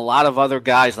better than a lot of other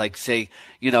guys. Like, say,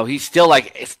 he's still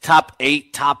like top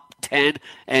 8, top 10.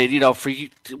 And, for you,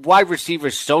 wide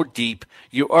receivers so deep,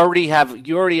 you already have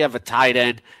a tight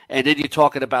end. And then you're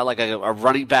talking about like a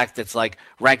running back that's like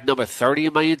ranked number 30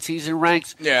 in my in-season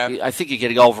ranks. Yeah. I think you're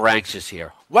getting over anxious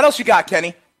here. What else you got,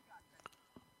 Kenny?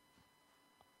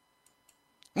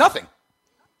 Nothing.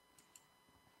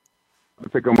 I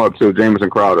pick him up too, Jamison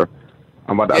Crowder.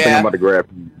 I think I'm about to grab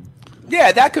him.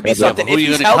 Yeah, that could be something. Who are if you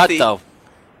he's going to healthy, cut,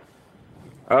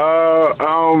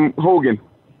 though? Hogan.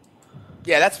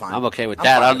 Yeah, that's fine. I'm okay with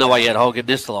that. I don't know why you had Hogan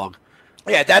this long.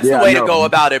 Yeah, that's the way to go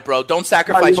about it, bro. Don't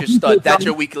sacrifice your stud. That's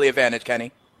your weekly advantage,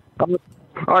 Kenny.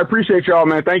 I appreciate y'all,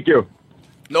 man. Thank you.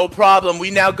 No problem.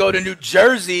 We now go to New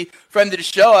Jersey. Friend of the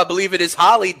show, I believe it is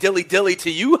Holly. Dilly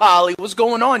to you, Holly. What's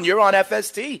going on? You're on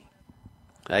FST.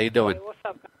 How you doing? Hey, what's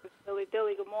up, guys?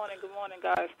 Dilly. Good morning,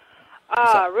 guys.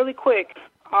 Really quick,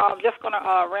 I'm just going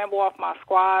to ramble off my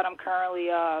squad. I'm currently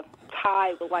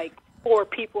tied with like 4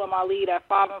 people in my lead at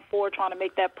 5-4, trying to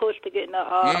make that push to get in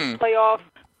the playoffs.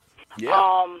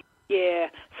 Yeah. Yeah.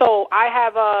 So I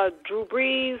have Drew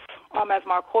Brees as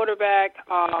my quarterback.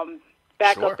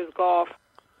 Backup is Goff.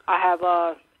 I have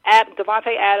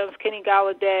Devontae Adams, Kenny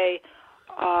Galladay,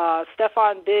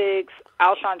 Stephon Diggs,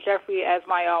 Alshon Jeffrey as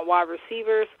my wide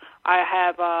receivers. I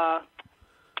have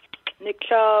Nick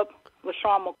Chubb,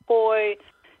 LaShawn McCoy,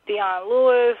 Deion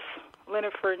Lewis,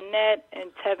 Leonard Fournette,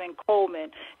 and Tevin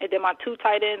Coleman. And then my 2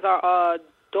 tight ends are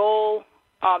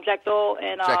Jack Dole,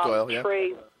 and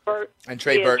Trey Burton. And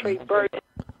Trey Burton. Trey Burton.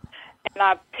 And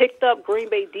I picked up Green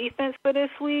Bay defense for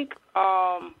this week.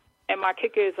 And my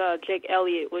kicker is Jake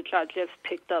Elliott, which I just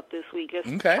picked up this week, just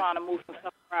trying to move some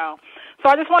stuff around. So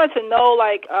I just wanted to know,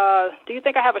 like, do you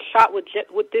think I have a shot with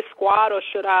this squad, or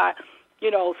should I,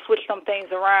 switch some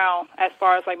things around as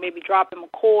far as, like, maybe dropping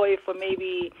McCoy for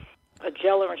maybe a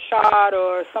Jalen Rashad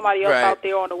or somebody else out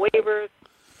there on the waivers,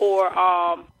 or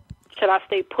should I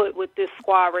stay put with this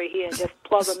squad right here and just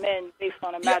plug them in based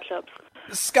on the matchups?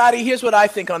 Scotty, here's what I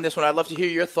think on this one. I'd love to hear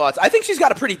your thoughts. I think she's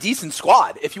got a pretty decent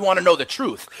squad, if you want to know the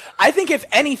truth. I think, if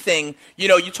anything,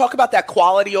 you talk about that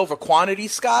quality over quantity,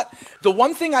 Scott. The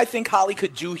one thing I think Holly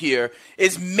could do here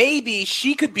is maybe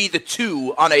she could be the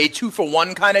 2 on a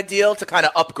 2-for-1 kind of deal to kind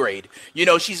of upgrade.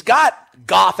 She's got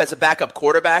Goff as a backup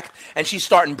quarterback, and she's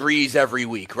starting Breeze every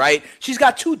week, right? She's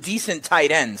got 2 decent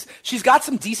tight ends. She's got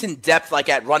some decent depth, like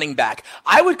at running back.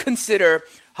 I would consider,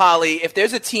 Holly, if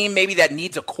there's a team maybe that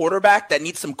needs a quarterback, that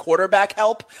needs some quarterback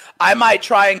help, I might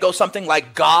try and go something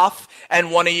like Goff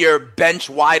and one of your bench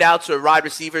wideouts or wide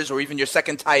receivers, or even your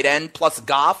second tight end plus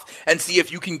Goff, and see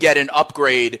if you can get an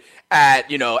upgrade at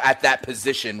that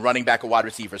position, running back or wide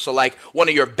receiver. So like one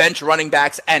of your bench running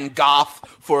backs and Goff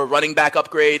for a running back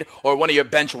upgrade, or one of your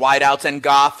bench wideouts and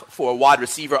Goff for a wide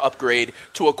receiver upgrade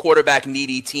to a quarterback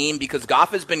needy team, because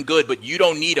Goff has been good, but you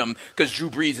don't need him because Drew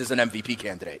Brees is an MVP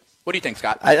candidate. What do you think,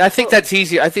 Scott? I think that's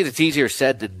easier. I think it's easier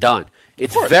said than done.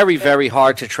 It's very, very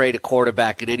hard to trade a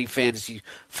quarterback in any fantasy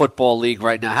football league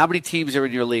right now. How many teams are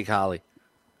in your league, Holly?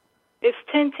 It's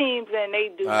 10 teams, and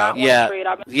they do not want to trade.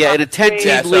 In a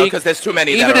 10-team league, because there's too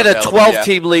many. Even in a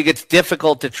 12-team league, it's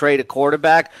difficult to trade a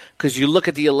quarterback because you look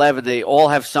at the 11; they all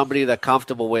have somebody they're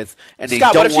comfortable with, and they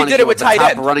Scott, don't want to give a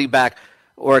top running back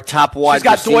or a top wide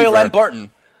receiver. She's got Doyle and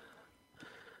Barton.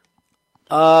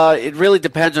 It really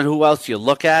depends on who else you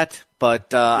look at,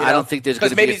 but I don't think there's going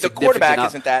to be a significant. Because maybe the quarterback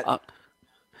isn't that.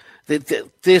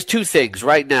 There's 2 things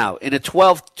right now. In 2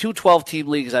 12-team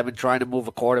leagues, I've been trying to move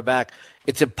a quarterback.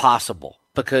 It's impossible,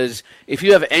 because if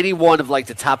you have any one of like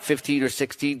the top 15 or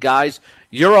 16 guys,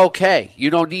 you're okay. You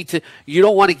don't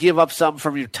want to give up something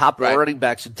from your top running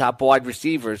backs and top wide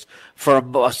receivers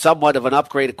for somewhat of an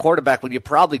upgraded quarterback when you're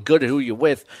probably good at who you're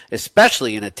with,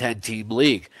 especially in a 10-team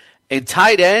league. In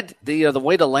tight end, the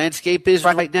way the landscape is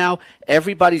right now,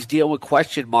 everybody's dealing with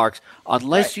question marks.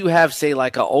 Unless you have, say,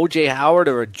 like a O.J. Howard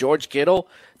or a George Kittle,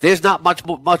 there's not much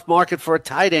market for a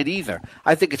tight end either.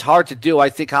 I think it's hard to do. I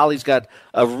think Holly's got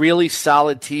a really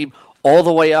solid team all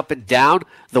the way up and down.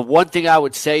 The one thing I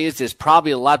would say is there's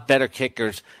probably a lot better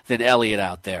kickers than Elliott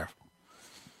out there.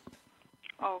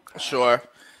 Okay. Sure.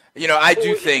 I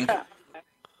do think...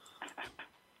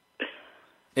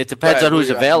 It depends on who's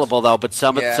available, though. But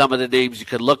some of the names you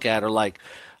could look at are like,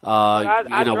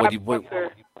 when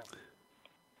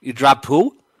you drop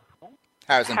who?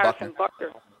 Harrison Butker.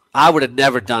 I would have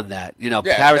never done that.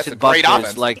 Harrison Butker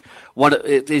is like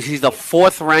he's the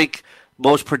 4th ranked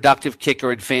most productive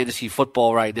kicker in fantasy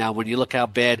football right now. When you look how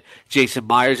bad Jason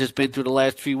Myers has been through the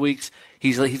last few weeks,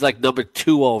 he's like number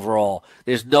 2 overall.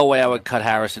 There's no way I would cut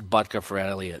Harrison Butker for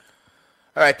Elliott.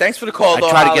 All right, thanks for the call, though,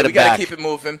 Holly. We got to keep it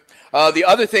moving. The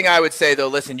other thing I would say, though,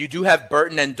 listen, you do have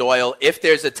Burton and Doyle. If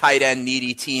there's a tight end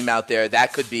needy team out there,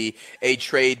 that could be a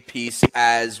trade piece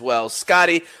as well.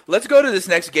 Scotty, let's go to this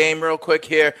next game real quick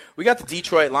here. We got the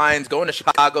Detroit Lions going to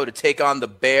Chicago to take on the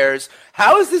Bears.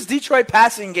 How is this Detroit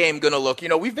passing game going to look?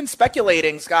 We've been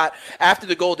speculating, Scott, after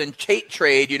the Golden Tate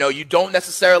trade. You don't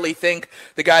necessarily think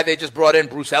the guy they just brought in,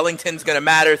 Bruce Ellington's going to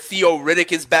matter. Theo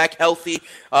Riddick is back healthy.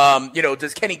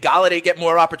 Does Kenny Galladay get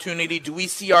more opportunity? Do we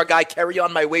see our guy Carry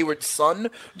On My Wayward Detroit Sun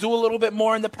do a little bit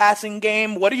more in the passing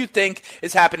game? What do you think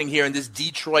is happening here in this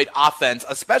Detroit offense,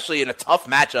 especially in a tough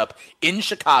matchup in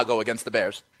Chicago against the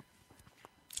Bears?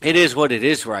 It is what it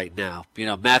is right now.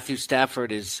 Matthew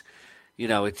Stafford is,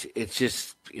 it's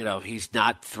just, he's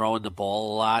not throwing the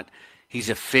ball a lot. He's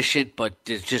efficient, but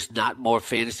there's just not more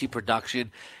fantasy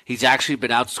production. He's actually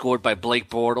been outscored by Blake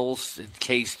Bortles and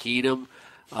Case Keenum.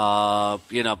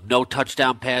 No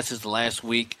touchdown passes last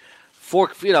week. Before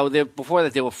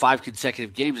that, there were 5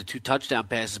 consecutive games and 2 touchdown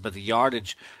passes, but the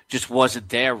yardage just wasn't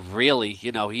there really. He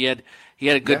had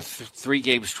a good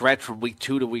 3-game stretch from week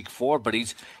 2 to week 4, but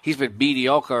he's been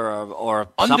mediocre or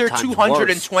under sometimes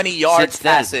 220 yards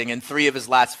passing then. in 3 of his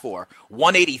last 4.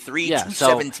 183,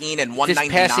 217, and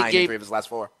 199 in 3 of his last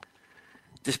 4.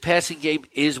 This passing game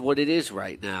is what it is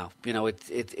right now.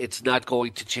 It's not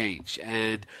going to change.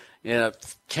 And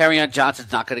Kerryon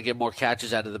Johnson's not going to get more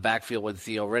catches out of the backfield when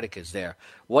Theo Riddick is there.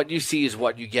 What you see is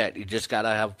what you get. You just got to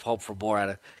have hope for more out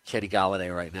of Kenny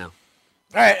Golladay right now.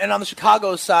 All right, and on the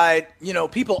Chicago side,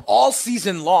 people all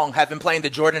season long have been playing the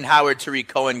Jordan Howard, Tariq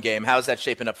Cohen game. How's that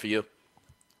shaping up for you?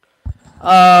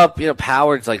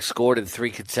 Howard's scored in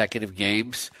 3 consecutive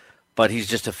games, but he's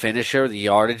just a finisher. The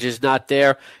yardage is not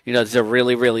there. There's a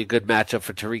really, really good matchup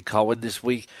for Tariq Cohen this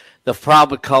week. The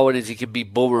problem with Cohen is he can be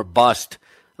boom or bust.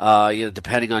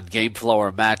 Depending on game flow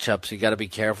or matchups, you got to be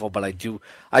careful. But I do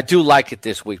like it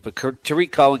this week. But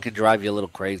Tariq Cohen can drive you a little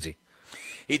crazy.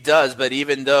 He does, but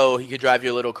even though he could drive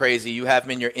you a little crazy, you have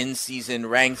him in your in-season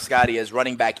rank, Scotty, as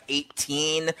running back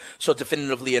 18, so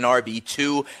definitively an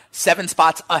RB2, 7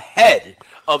 spots ahead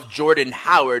of Jordan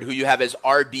Howard, who you have as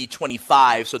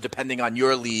RB25. So depending on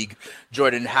your league,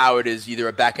 Jordan Howard is either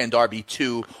a back-end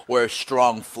RB2 or a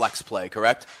strong flex play,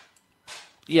 correct?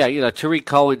 Yeah, Tariq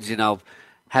Cohen's,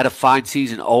 had a fine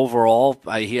season overall.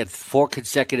 He had 4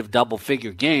 consecutive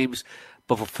double-figure games.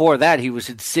 But before that, he was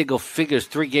in single figures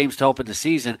 3 games to open the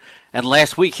season. And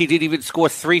last week, he didn't even score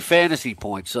 3 fantasy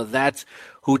points. So that's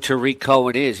who Tariq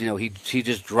Cohen is. He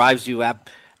just drives you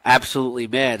absolutely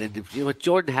mad. And with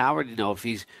Jordan Howard,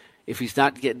 if he's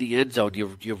not getting the end zone,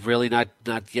 you're really not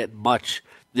getting much.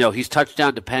 He's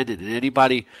touchdown dependent. And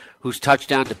anybody who's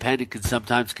touchdown dependent can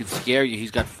scare you.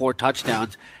 He's got 4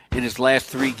 touchdowns in his last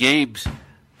 3 games.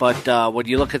 But when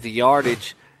you look at the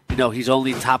yardage, he's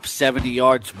only top 70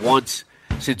 yards once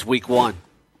since week 1.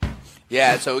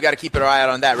 Yeah, so we got to keep an eye out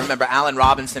on that. Remember, Allen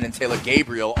Robinson and Taylor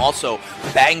Gabriel also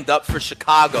banged up for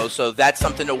Chicago, so that's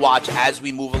something to watch as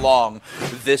we move along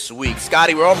this week.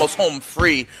 Scotty, we're almost home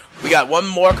free. We got one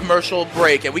more commercial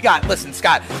break, and listen,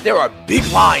 Scott, there are big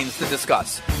lines to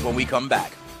discuss when we come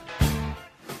back.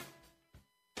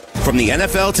 From the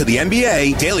NFL to the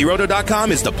NBA,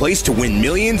 DailyRoto.com is the place to win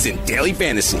millions in daily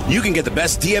fantasy. You can get the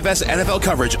best DFS NFL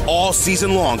coverage all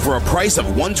season long for a price of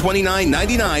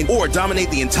 $129.99 or dominate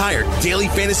the entire daily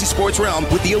fantasy sports realm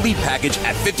with the Elite Package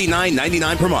at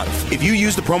 $59.99 per month. If you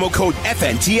use the promo code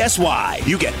FNTSY,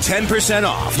 you get 10%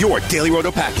 off your Daily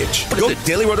Roto package. Go to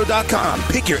DailyRoto.com,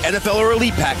 pick your NFL or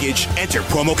Elite Package, enter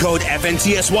promo code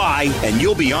FNTSY, and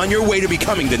you'll be on your way to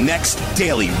becoming the next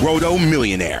Daily Roto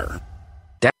millionaire.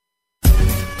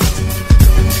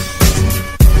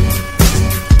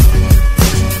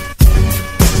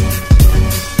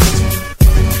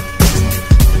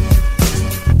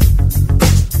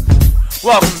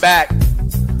 Welcome back.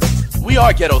 We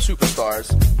are ghetto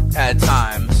superstars at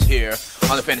times here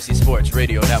on the Fantasy Sports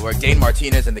Radio Network. Dane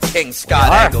Martinez and the King,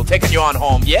 Scott Angle, taking you on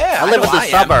home. Yeah, I live in the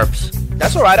suburbs.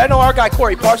 That's all right. I know our guy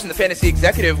Corey Parson, the fantasy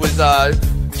executive, was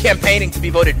campaigning to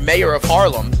be voted mayor of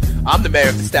Harlem. I'm the mayor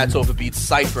of the Stats Over Beats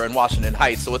Cypher in Washington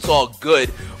Heights, so it's all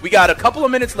good. We got a couple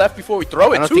of minutes left before we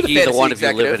throw it to the fantasy executive. I don't think either one of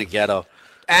you live in a ghetto.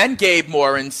 And Gabe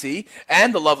Morency,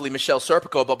 and the lovely Michelle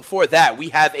Serpico. But before that, we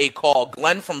have a call.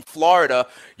 Glenn from Florida,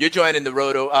 you're joining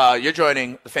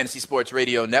the Fantasy Sports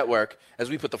Radio Network as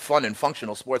we put the fun and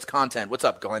functional sports content. What's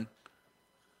up, Glenn?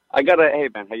 Hey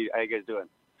man, how you guys doing?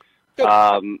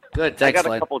 Good. Good. Thanks,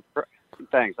 Glenn.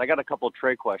 Thanks. I got a couple of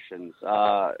trade questions.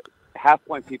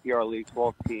 Half-point PPR league,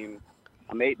 12 team.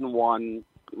 I'm 8-1,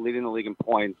 leading the league in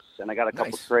points, and I got a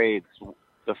couple trades.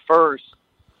 The first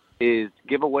is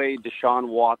give away Deshaun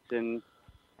Watson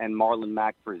and Marlon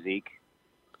Mack for Zeke.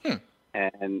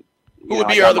 And who would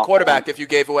be your other quarterback if you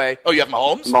gave away? Oh, you have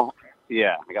Mahomes?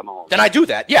 Yeah, I got Mahomes. Then I do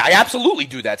that. Yeah, I absolutely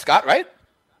do that, Scott, right?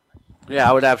 Yeah,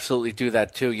 I would absolutely do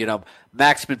that too.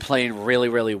 Mack's been playing really,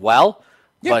 really well.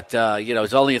 Yeah. But,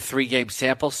 it's only a 3-game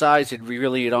sample size, and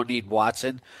you don't need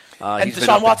Watson. And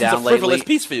Deshaun Watson's a frivolous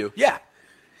piece for you. Yeah.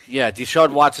 Yeah,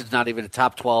 Deshaun Watson's not even a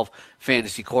top 12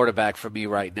 fantasy quarterback for me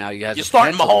right now. You're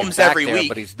starting Mahomes every week.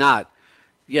 But he's not.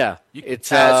 Yeah. It's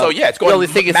going. the only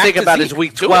thing you think about is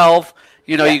week 12.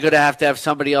 you're going to have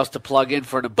somebody else to plug in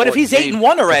for an important But if he's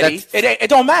 8-1 already, it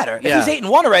don't matter. If he's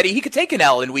 8-1 already, he could take an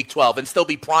L in Week 12 and still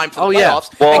be primed for the playoffs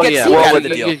and get Zeke out of the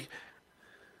deal.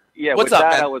 What's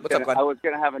up, man? I was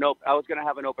gonna have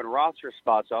an open roster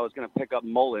spot, so I was gonna pick up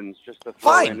Mullins just to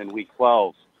throw in Week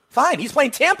 12. Fine, he's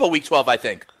playing Tampa Week 12, I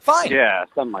think. Fine. Yeah,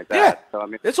 something like that. Yeah. So, I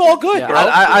mean, it's all good, bro.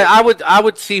 I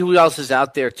would see who else is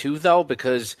out there too, though,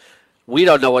 because we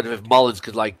don't know if Mullins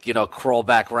could crawl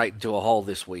back right into a hole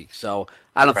this week. So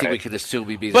I don't think we can assume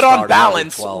he'd be the starter. But on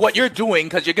balance, what you're doing,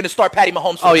 because you're going to start Patty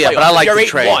Mahomes for the playoffs. But I like the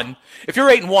trade. If you're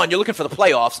 8-1, you're looking for the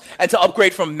playoffs, and to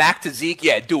upgrade from Mac to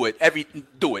Zeke, do it.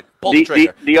 Do it. Pull the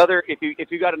trigger. The other, if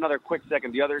you got another quick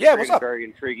second, the other trade is very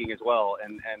intriguing as well,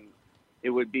 and it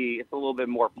would be it's a little bit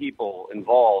more people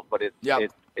involved, but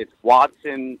it's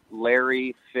Watson,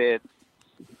 Larry, Fitz,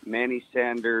 Manny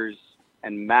Sanders,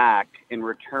 and Mac in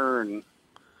return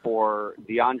for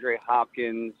DeAndre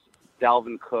Hopkins,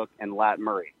 Dalvin Cook, and Lat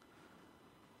Murray.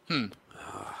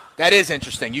 That is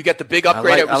interesting. You get the big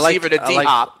upgrade at receiver to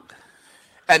D-Hop.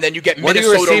 And then you get Minnesota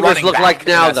running back. What do your receivers look like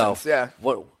now, though? Yeah.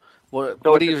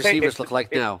 What do your receivers look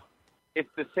like now? It's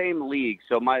the same league.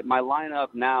 So my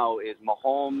lineup now is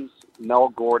Mahomes, Mel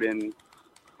Gordon,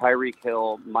 Tyreek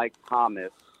Hill, Mike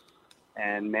Thomas,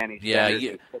 and Manny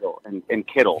Sanders and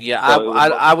Kittle. Yeah, so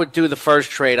I would do the first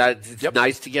trade. It's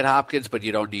nice to get Hopkins, but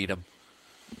you don't need him.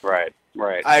 Right.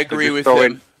 I agree with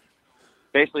him.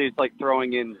 Basically, it's like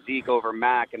throwing in Zeke over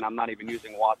Mac, and I'm not even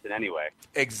using Watson anyway.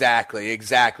 Exactly.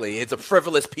 It's a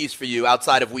frivolous piece for you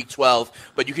outside of Week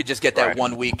 12, but you could just get that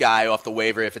 1 week guy off the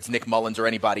waiver if it's Nick Mullins or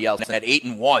anybody else. And at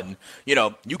 8-1,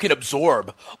 you can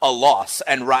absorb a loss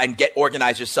and get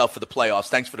organize yourself for the playoffs.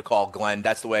 Thanks for the call, Glenn.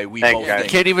 That's the way we both think. You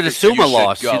can't even assume a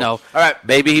loss. All right.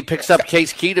 Maybe he picks up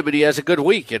Case Keenum and he has a good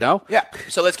week. Yeah.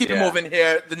 So let's keep it moving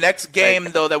here. The next game,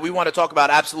 though, that we want to talk about,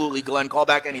 absolutely, Glenn. Call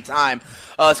back anytime.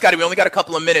 Scotty, we only got a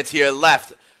couple of minutes here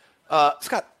left.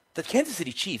 Scott, the Kansas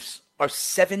City Chiefs are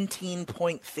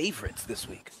 17-point favorites this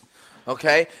week.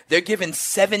 Okay? They're given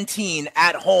 17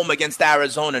 at home against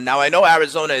Arizona. Now, I know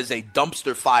Arizona is a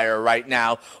dumpster fire right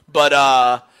now,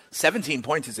 but 17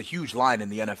 points is a huge line in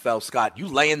the NFL. Scott, you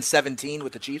laying 17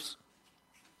 with the Chiefs?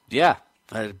 Yeah.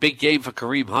 A big game for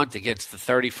Kareem Hunt against the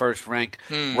 31st ranked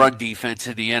run defense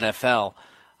in the NFL.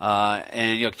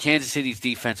 And Kansas City's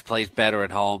defense plays better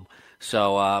at home.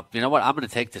 So, you know what? I'm going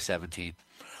to take the 17.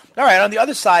 All right, on the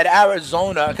other side,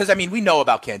 Arizona, because, we know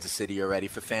about Kansas City already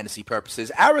for fantasy purposes.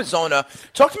 Arizona,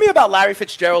 talk to me about Larry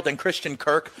Fitzgerald and Christian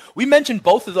Kirk. We mentioned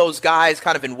both of those guys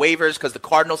kind of in waivers because the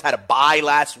Cardinals had a bye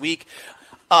last week.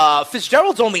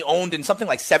 Fitzgerald's only owned in something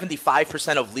like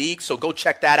 75% of leagues, so go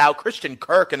check that out. Christian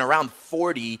Kirk in around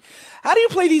 40. How do you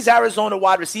play these Arizona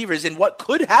wide receivers in what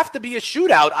could have to be a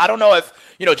shootout? I don't know if,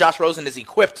 Josh Rosen is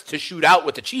equipped to shoot out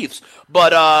with the Chiefs,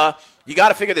 but you got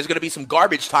to figure there's going to be some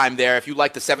garbage time there if you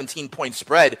like the 17-point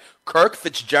spread. Kirk,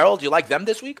 Fitzgerald, you like them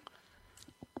this week?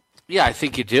 Yeah, I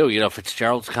think you do.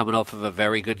 Fitzgerald's coming off of a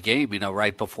very good game,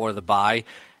 right before the bye.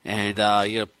 And,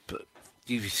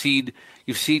 you've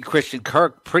seen Christian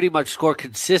Kirk pretty much score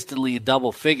consistently in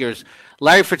double figures.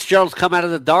 Larry Fitzgerald's come out of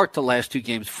the dark the last 2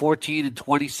 games, 14 and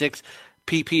 26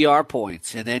 PPR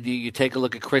points. And then you take a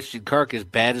look at Christian Kirk, as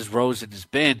bad as Rosen has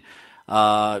been.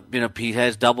 He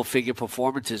has double-figure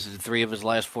performances in 3 of his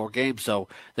last 4 games, so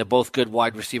they're both good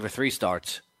wide receiver 3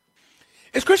 starts.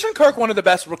 Is Christian Kirk one of the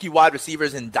best rookie wide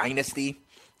receivers in Dynasty?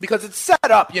 Because it's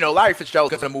set up, Larry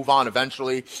Fitzgerald's going to move on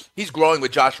eventually. He's growing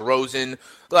with Josh Rosen.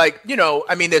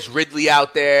 There's Ridley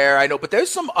out there, I know, but there's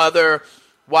some other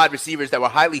wide receivers that were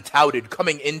highly touted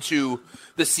coming into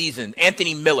the season.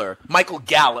 Anthony Miller, Michael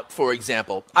Gallup, for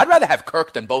example. I'd rather have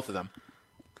Kirk than both of them.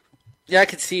 Yeah, I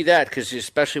can see that because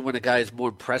especially when a guy is more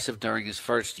impressive during his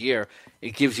first year,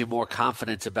 it gives you more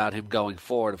confidence about him going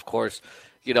forward. Of course,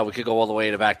 we could go all the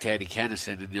way back to Eddie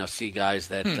Kennison and, see guys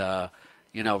that,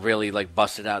 really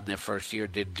busted out in their first year,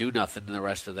 didn't do nothing in the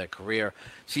rest of their career.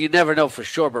 So you never know for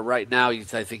sure, but right now I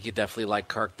think you definitely like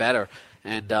Kirk better.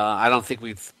 And I don't think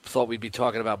we thought we'd be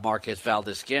talking about Marquez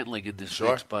Valdes-Scantling in this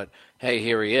mix, but hey,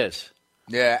 here he is.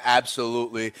 Yeah,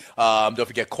 absolutely. Don't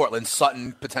forget Cortland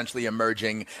Sutton potentially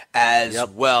emerging as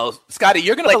well. Scotty,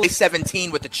 you're going to lay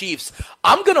 17 with the Chiefs.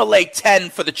 I'm going to lay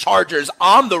 10 for the Chargers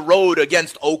on the road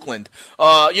against Oakland.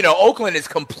 Oakland is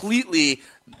completely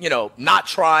not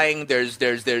trying.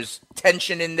 There's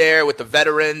tension in there with the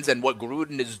veterans and what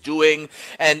Gruden is doing.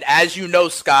 And as you know,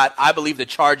 Scott, I believe the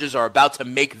Chargers are about to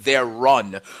make their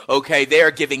run. Okay, they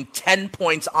are giving 10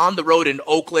 points on the road in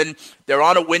Oakland. They're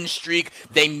on a win streak.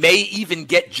 They may even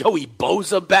get Joey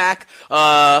Bosa back.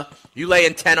 You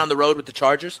laying 10 on the road with the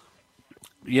Chargers?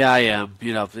 Yeah, I am.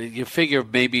 You figure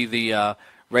maybe the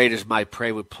Raiders might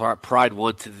play with pride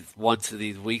once of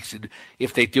these weeks, and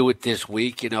if they do it this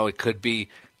week, it could be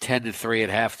 10-3 at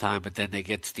halftime, but then they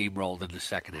get steamrolled in the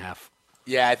second half.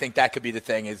 Yeah, I think that could be the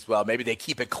thing as well. Maybe they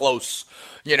keep it close,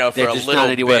 for a little bit. They're just not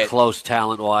anywhere close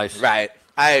talent-wise. Right.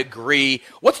 I agree.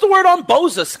 What's the word on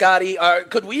Bosa, Scotty?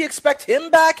 Could we expect him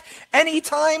back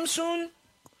anytime soon?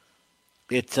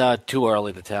 It's too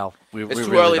early to tell. It's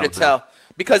too early to tell.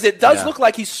 Because it does look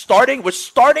like we're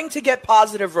starting to get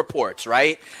positive reports,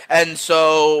 right? And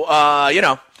so,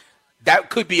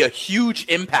 that could be a huge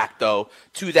impact, though,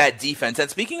 to that defense. And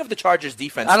speaking of the Chargers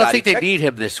defense, I don't think they need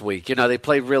him this week. They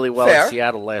played really well in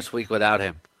Seattle last week without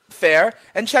him. Fair.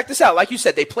 And check this out. Like you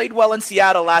said, they played well in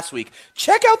Seattle last week.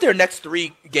 Check out their next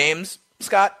 3 games,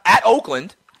 Scott, at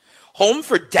Oakland, home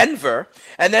for Denver,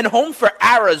 and then home for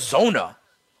Arizona.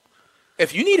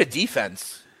 If you need a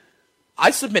defense,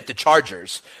 I submit the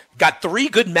Chargers. Got 3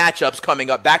 good matchups coming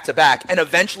up back-to-back, and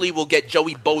eventually we'll get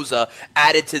Joey Bosa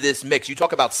added to this mix. You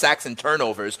talk about sacks and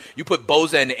turnovers. You put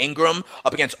Bosa and Ingram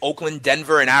up against Oakland,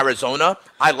 Denver, and Arizona.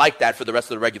 I like that for the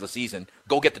rest of the regular season.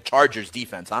 Go get the Chargers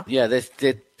defense, huh? Yeah, that's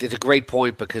a great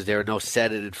point because there are no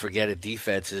set-it-and-forget-it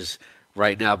defenses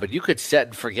right now, but you could set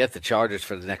and forget the Chargers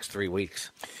for the next 3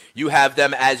 weeks. You have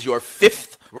them as your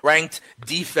 5th ranked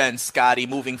defense, Scotty,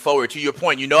 moving forward. To your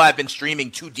point, I've been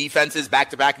streaming 2 defenses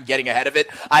back-to-back and getting ahead of it.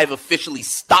 I've officially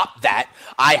stopped that.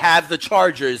 I have the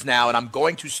Chargers now, and I'm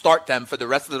going to start them for the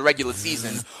rest of the regular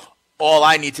season. All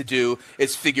I need to do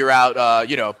is figure out,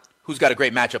 who's got a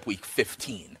great matchup week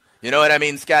 15. You know what I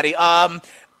mean, Scotty? On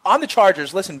the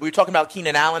Chargers, listen, we were talking about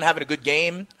Keenan Allen having a good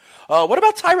game. What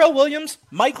about Tyrell Williams?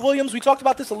 Mike Williams, we talked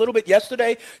about this a little bit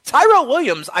yesterday. Tyrell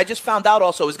Williams, I just found out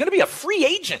also, is going to be a free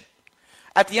agent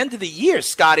at the end of the year,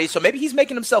 Scotty. So maybe he's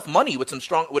making himself money with a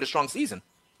strong season.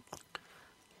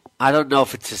 I don't know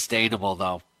if it's sustainable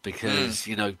though, because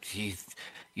you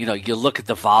look at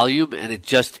the volume and it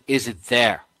just isn't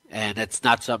there, and it's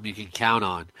not something you can count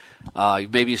on.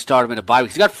 Maybe you start him in a bye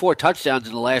week. He's got 4 touchdowns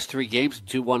in the last 3 games,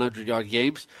 2 100-yard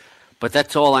games, but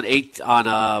that's all on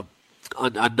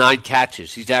 9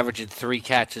 catches. He's averaging 3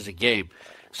 catches a game,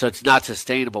 so it's not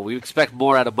sustainable. We expect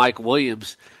more out of Mike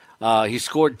Williams. He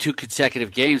scored 2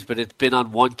 consecutive games, but it's been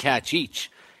on 1 catch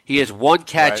each. He has 1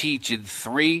 catch each in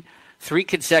 3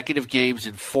 consecutive games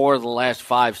in 4 of the last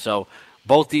 5. So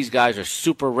both these guys are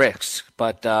super risks,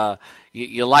 but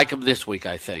you like them this week,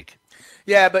 I think.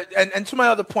 Yeah, but and to my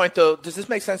other point, though, does this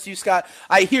make sense to you, Scott?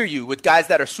 I hear you with guys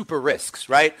that are super risks,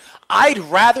 right? I'd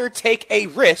rather take a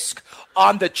risk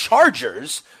on the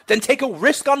Chargers than take a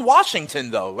risk on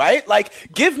Washington, though, right?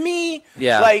 Like, give me,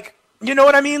 you know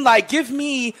what I mean? Like, give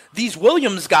me these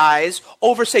Williams guys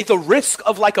over, say, the risk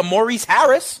of, like, a Maurice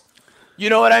Harris. You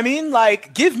know what I mean?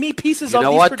 Like, give me pieces of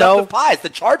these productive pies. The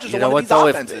Chargers are one of these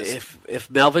offenses.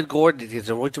 If Melvin Gordon, there's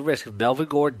always a risk. If Melvin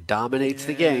Gordon dominates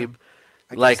the game,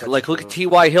 like look at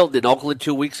T.Y. Hilton in Oakland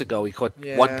 2 weeks ago. He caught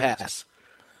 1 pass.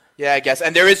 Yeah, I guess.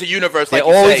 And there is a universe, like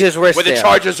you say, where the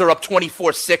Chargers are up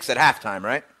 24-6 at halftime,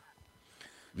 right?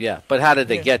 Yeah, but how did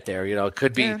they get there? It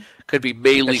could be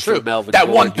mainly through Melvin that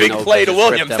Gordon. One big play to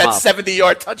Williams, that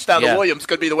 70-yard touchdown to Williams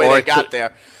could be the way they got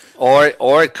there.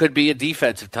 Or it could be a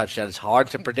defensive touchdown. It's hard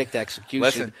to predict execution.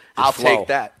 Listen, I'll take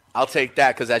that. I'll take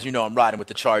that because, as you know, I'm riding with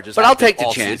the Chargers. But I'll take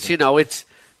the chance. Season.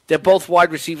 They're both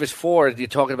wide receivers 4. And you're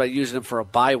talking about using them for a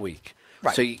bye week.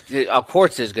 Right. So, of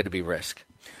course, there's going to be risk.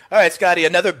 All right, Scotty,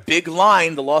 another big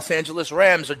line. The Los Angeles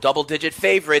Rams are double-digit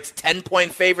favorites,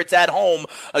 10-point favorites at home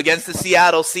against the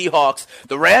Seattle Seahawks.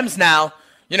 The Rams now,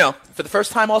 for the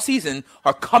first time all season,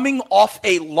 are coming off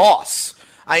a loss.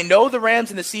 I know the Rams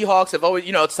and the Seahawks have always,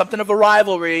 it's something of a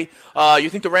rivalry. You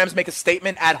think the Rams make a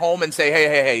statement at home and say,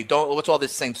 hey, what's all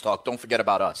this Saints talk? Don't forget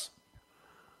about us.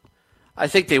 I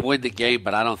think they win the game,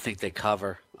 but I don't think they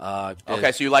cover.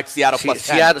 Okay, so you like Seattle plus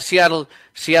 10. Seattle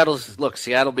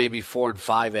may be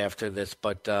 4-5 after this,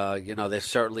 but they're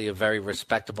certainly a very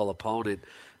respectable opponent.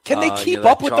 Can they keep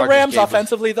up with the Rams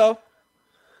offensively, though?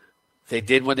 They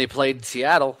did when they played in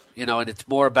Seattle, and it's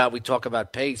more about, we talk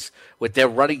about pace. With their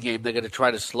running game, they're going to try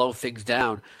to slow things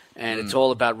down, and it's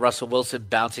all about Russell Wilson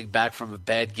bouncing back from a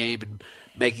bad game and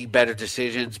making better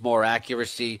decisions, more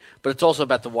accuracy. But it's also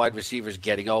about the wide receivers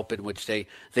getting open, which they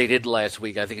did last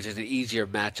week. I think it's just an easier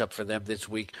matchup for them this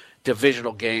week.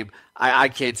 Divisional game. I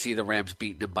can't see the Rams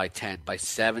beating them by 10, by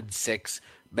 7, 6,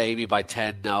 maybe by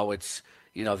 10. No, it's,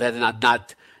 they're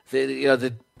not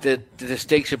the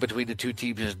distinction between the two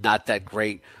teams is not that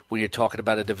great when you're talking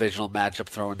about a divisional matchup,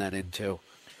 throwing that in too.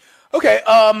 Okay,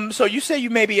 so you say you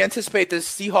maybe anticipate the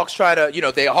Seahawks try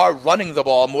to, they are running the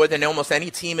ball more than almost any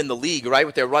team in the league, right,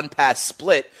 with their run-pass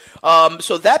split.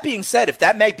 So that being said, if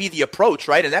that might be the approach,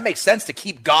 right, and that makes sense to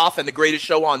keep Goff and the greatest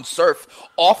show on turf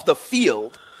off the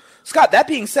field. Scott, that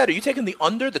being said, are you taking the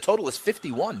under? The total is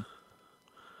 51.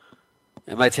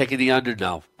 Am I taking the under?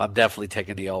 No, I'm definitely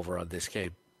taking the over on this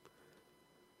game.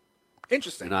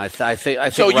 Interesting. I think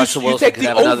Russell Wilson can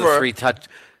have another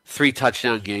three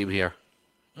touchdown game here.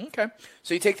 Okay.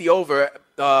 So you take the over.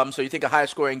 So you think a higher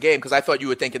scoring game, because I thought you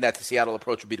were thinking that the Seattle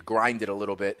approach would be to grind it a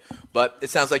little bit. But it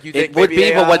sounds like you think it would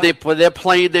be. But when they're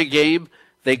playing their game,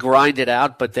 they grind it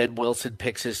out. But then Wilson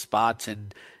picks his spots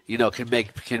and can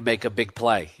make a big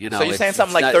play. So you're saying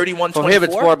something like 31-24? For him,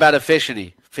 it's more about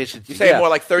efficiency. You say more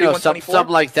like 31-24?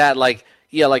 Something like that. Like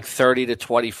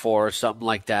 30-24 or something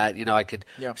like that. I could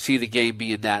see the game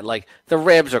being that. Like the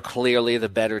Rams are clearly the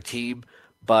better team.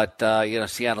 But,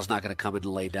 Seattle's not going to come in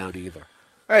and lay down either.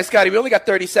 All right, Scotty, we only got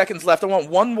 30 seconds left. I want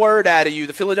one word out of you.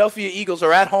 The Philadelphia Eagles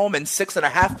are at home and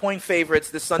 6.5-point favorites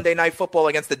this Sunday Night Football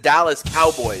against the Dallas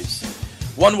Cowboys.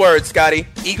 One word, Scotty.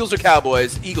 Eagles or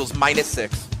Cowboys? Eagles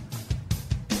 -6.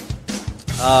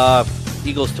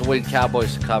 Eagles to win,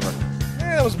 Cowboys to cover.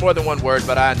 That was more than one word,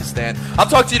 but I understand. I'll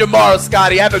talk to you tomorrow,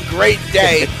 Scotty. Have a great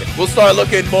day. We'll start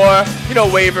looking more,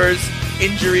 waivers,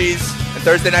 injuries, and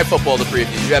Thursday Night Football to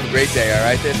preview. You have a great day, all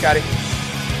right there, Scotty?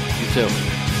 You too.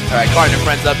 All right, Carton and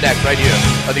Friends up next right here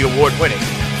on the award-winning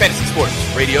Fantasy Sports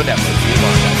Radio Network. See you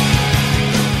tomorrow, guys.